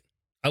like it.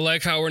 I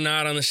like how we're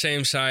not on the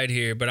same side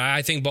here, but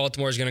I think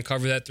Baltimore is going to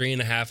cover that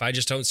 3.5. I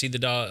just don't see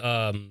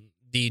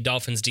the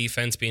Dolphins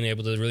defense being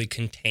able to really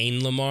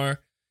contain Lamar.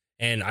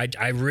 And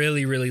I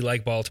really, really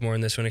like Baltimore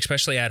in this one,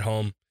 especially at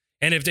home.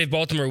 And if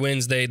Baltimore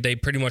wins, they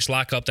pretty much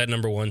lock up that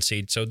number 1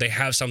 seed. So they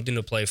have something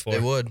to play for. They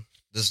would.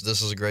 This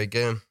is a great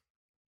game.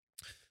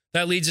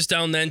 That leads us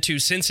down then to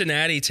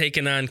Cincinnati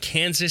taking on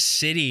Kansas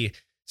City.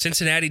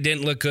 Cincinnati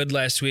didn't look good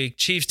last week.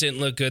 Chiefs didn't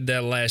look good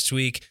that last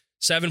week.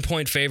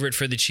 7-point favorite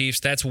for the Chiefs.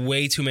 That's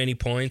way too many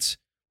points.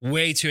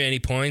 Way too many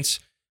points.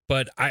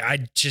 But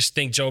I just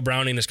think Joe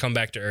Browning has come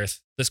back to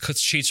earth. The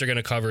Chiefs are going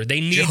to cover.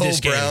 They need this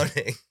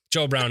game.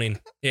 Joe Browning.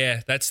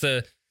 Yeah,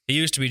 he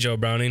used to be Joe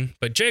Browning,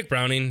 but Jake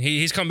Browning,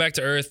 he's come back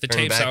to earth. The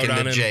tape's out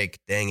on him. Jake,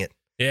 dang it.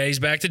 Yeah, he's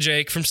back to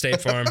Jake from State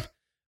Farm.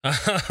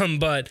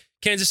 But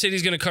Kansas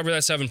City's going to cover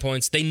that 7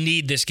 points. They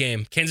need this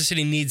game. Kansas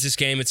City needs this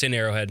game. It's in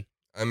Arrowhead.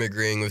 I'm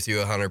agreeing with you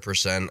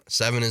 100%.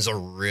 7 is a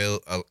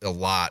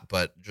lot,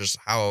 but just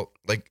how,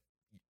 like,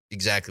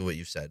 exactly what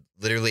you said.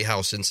 Literally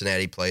how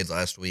Cincinnati played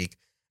last week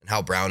and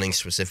how Browning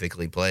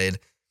specifically played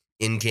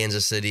in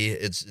Kansas City.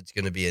 It's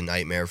going to be a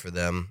nightmare for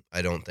them.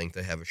 I don't think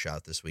they have a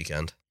shot this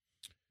weekend.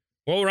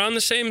 Well, we're on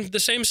the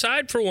same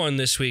side for one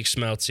this week,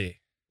 Smelty.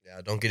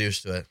 Yeah, don't get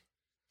used to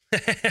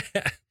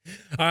it.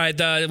 All right,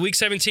 the Week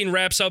 17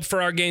 wraps up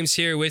for our games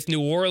here with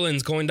New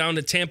Orleans going down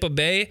to Tampa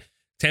Bay.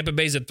 Tampa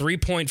Bay's a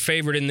 3-point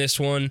favorite in this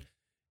one,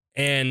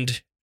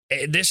 and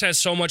this has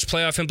so much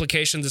playoff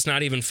implications, it's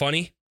not even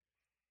funny.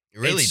 It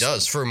really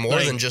does, for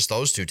more than just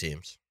those two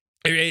teams.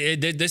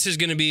 This is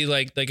going to be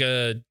like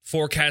a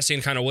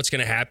forecasting kind of what's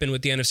going to happen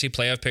with the NFC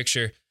playoff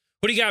picture.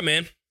 What do you got,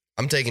 man?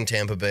 I'm taking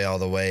Tampa Bay all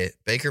the way.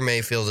 Baker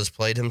Mayfield has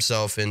played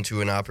himself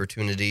into an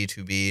opportunity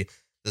to be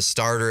the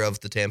starter of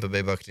the Tampa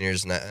Bay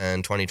Buccaneers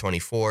in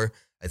 2024.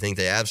 I think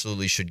they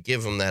absolutely should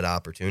give him that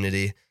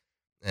opportunity,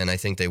 and I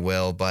think they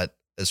will. But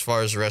as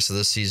far as the rest of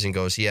this season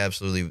goes,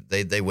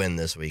 they win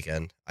this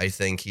weekend. I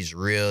think he's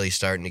really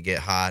starting to get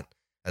hot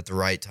at the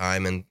right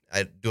time. And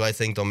I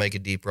think they'll make a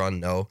deep run?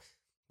 No.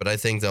 But I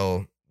think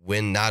they'll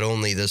win not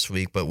only this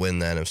week, but win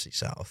the NFC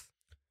South.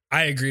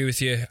 I agree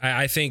with you.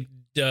 I think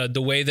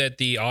the way that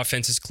the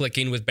offense is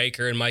clicking with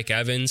Baker and Mike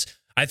Evans,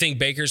 I think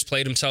Baker's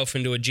played himself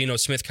into a Geno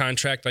Smith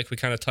contract like we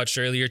kind of touched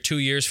earlier. 2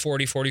 years,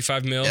 40,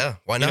 45 mil. Yeah,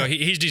 why not?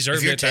 He's deserved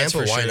if you're it. Tampa,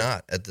 that's for why sure.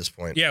 not at this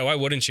point? Yeah, why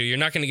wouldn't you? You're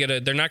not going to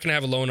they're not going to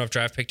have a low enough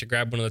draft pick to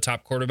grab one of the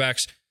top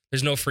quarterbacks.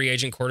 There's no free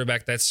agent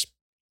quarterback that's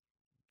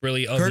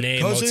really of Kirk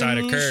name Cousins. outside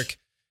of Kirk.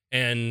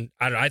 And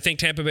I think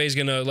Tampa Bay is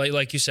going to,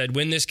 like you said,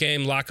 win this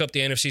game, lock up the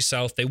NFC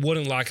South. They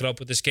wouldn't lock it up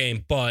with this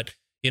game, but,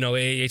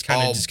 it's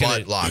kind of just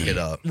going to lock it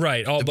up.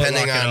 Right, depending but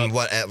lock it on up.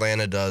 what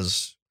Atlanta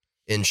does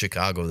in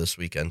Chicago this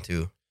weekend,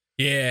 too.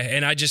 Yeah,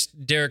 and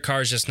Derek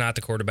Carr is just not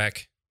the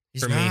quarterback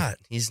He's for not. me.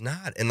 He's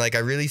not. And, I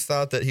really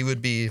thought that he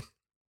would be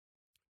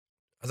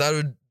 – I thought it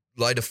would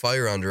light a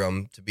fire under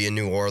him to be in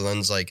New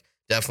Orleans,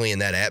 definitely in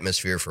that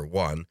atmosphere for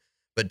one.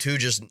 But two,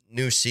 just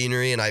new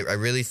scenery, and I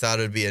really thought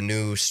it would be a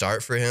new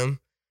start for him.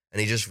 And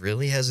he just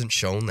really hasn't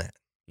shown that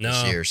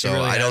this year. So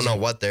really I don't know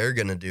hasn't. what they're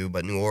going to do,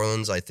 but New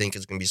Orleans, I think,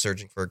 is going to be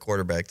searching for a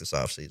quarterback this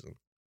offseason.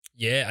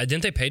 Yeah,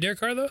 didn't they pay Derek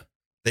Carr, though?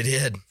 They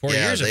did. 4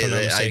 years, if I'm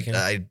not mistaken.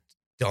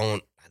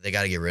 They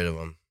got to get rid of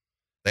him.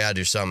 They got to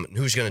do something.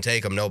 Who's going to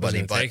take him? Nobody.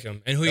 Who's gonna take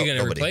him? And who are you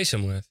going to replace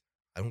him with?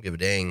 I don't give a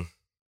dang.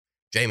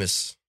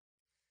 Jameis.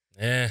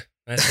 Yeah,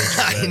 that's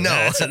I interesting.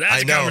 know.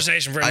 That's a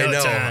conversation for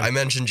another time. I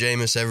mention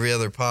Jameis every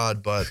other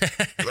pod, but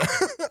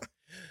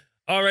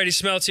Alrighty,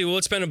 Smelty. Well,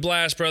 it's been a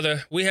blast,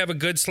 brother. We have a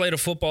good slate of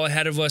football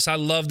ahead of us. I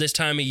love this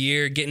time of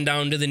year, getting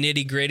down to the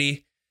nitty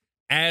gritty.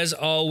 As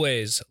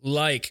always,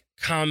 like,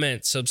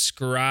 comment,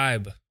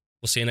 subscribe.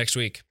 We'll see you next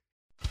week.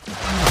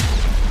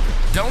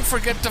 Don't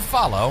forget to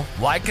follow,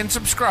 like, and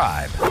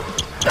subscribe.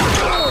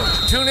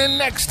 Tune in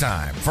next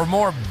time for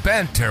more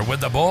Banter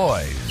with the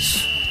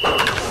Boys.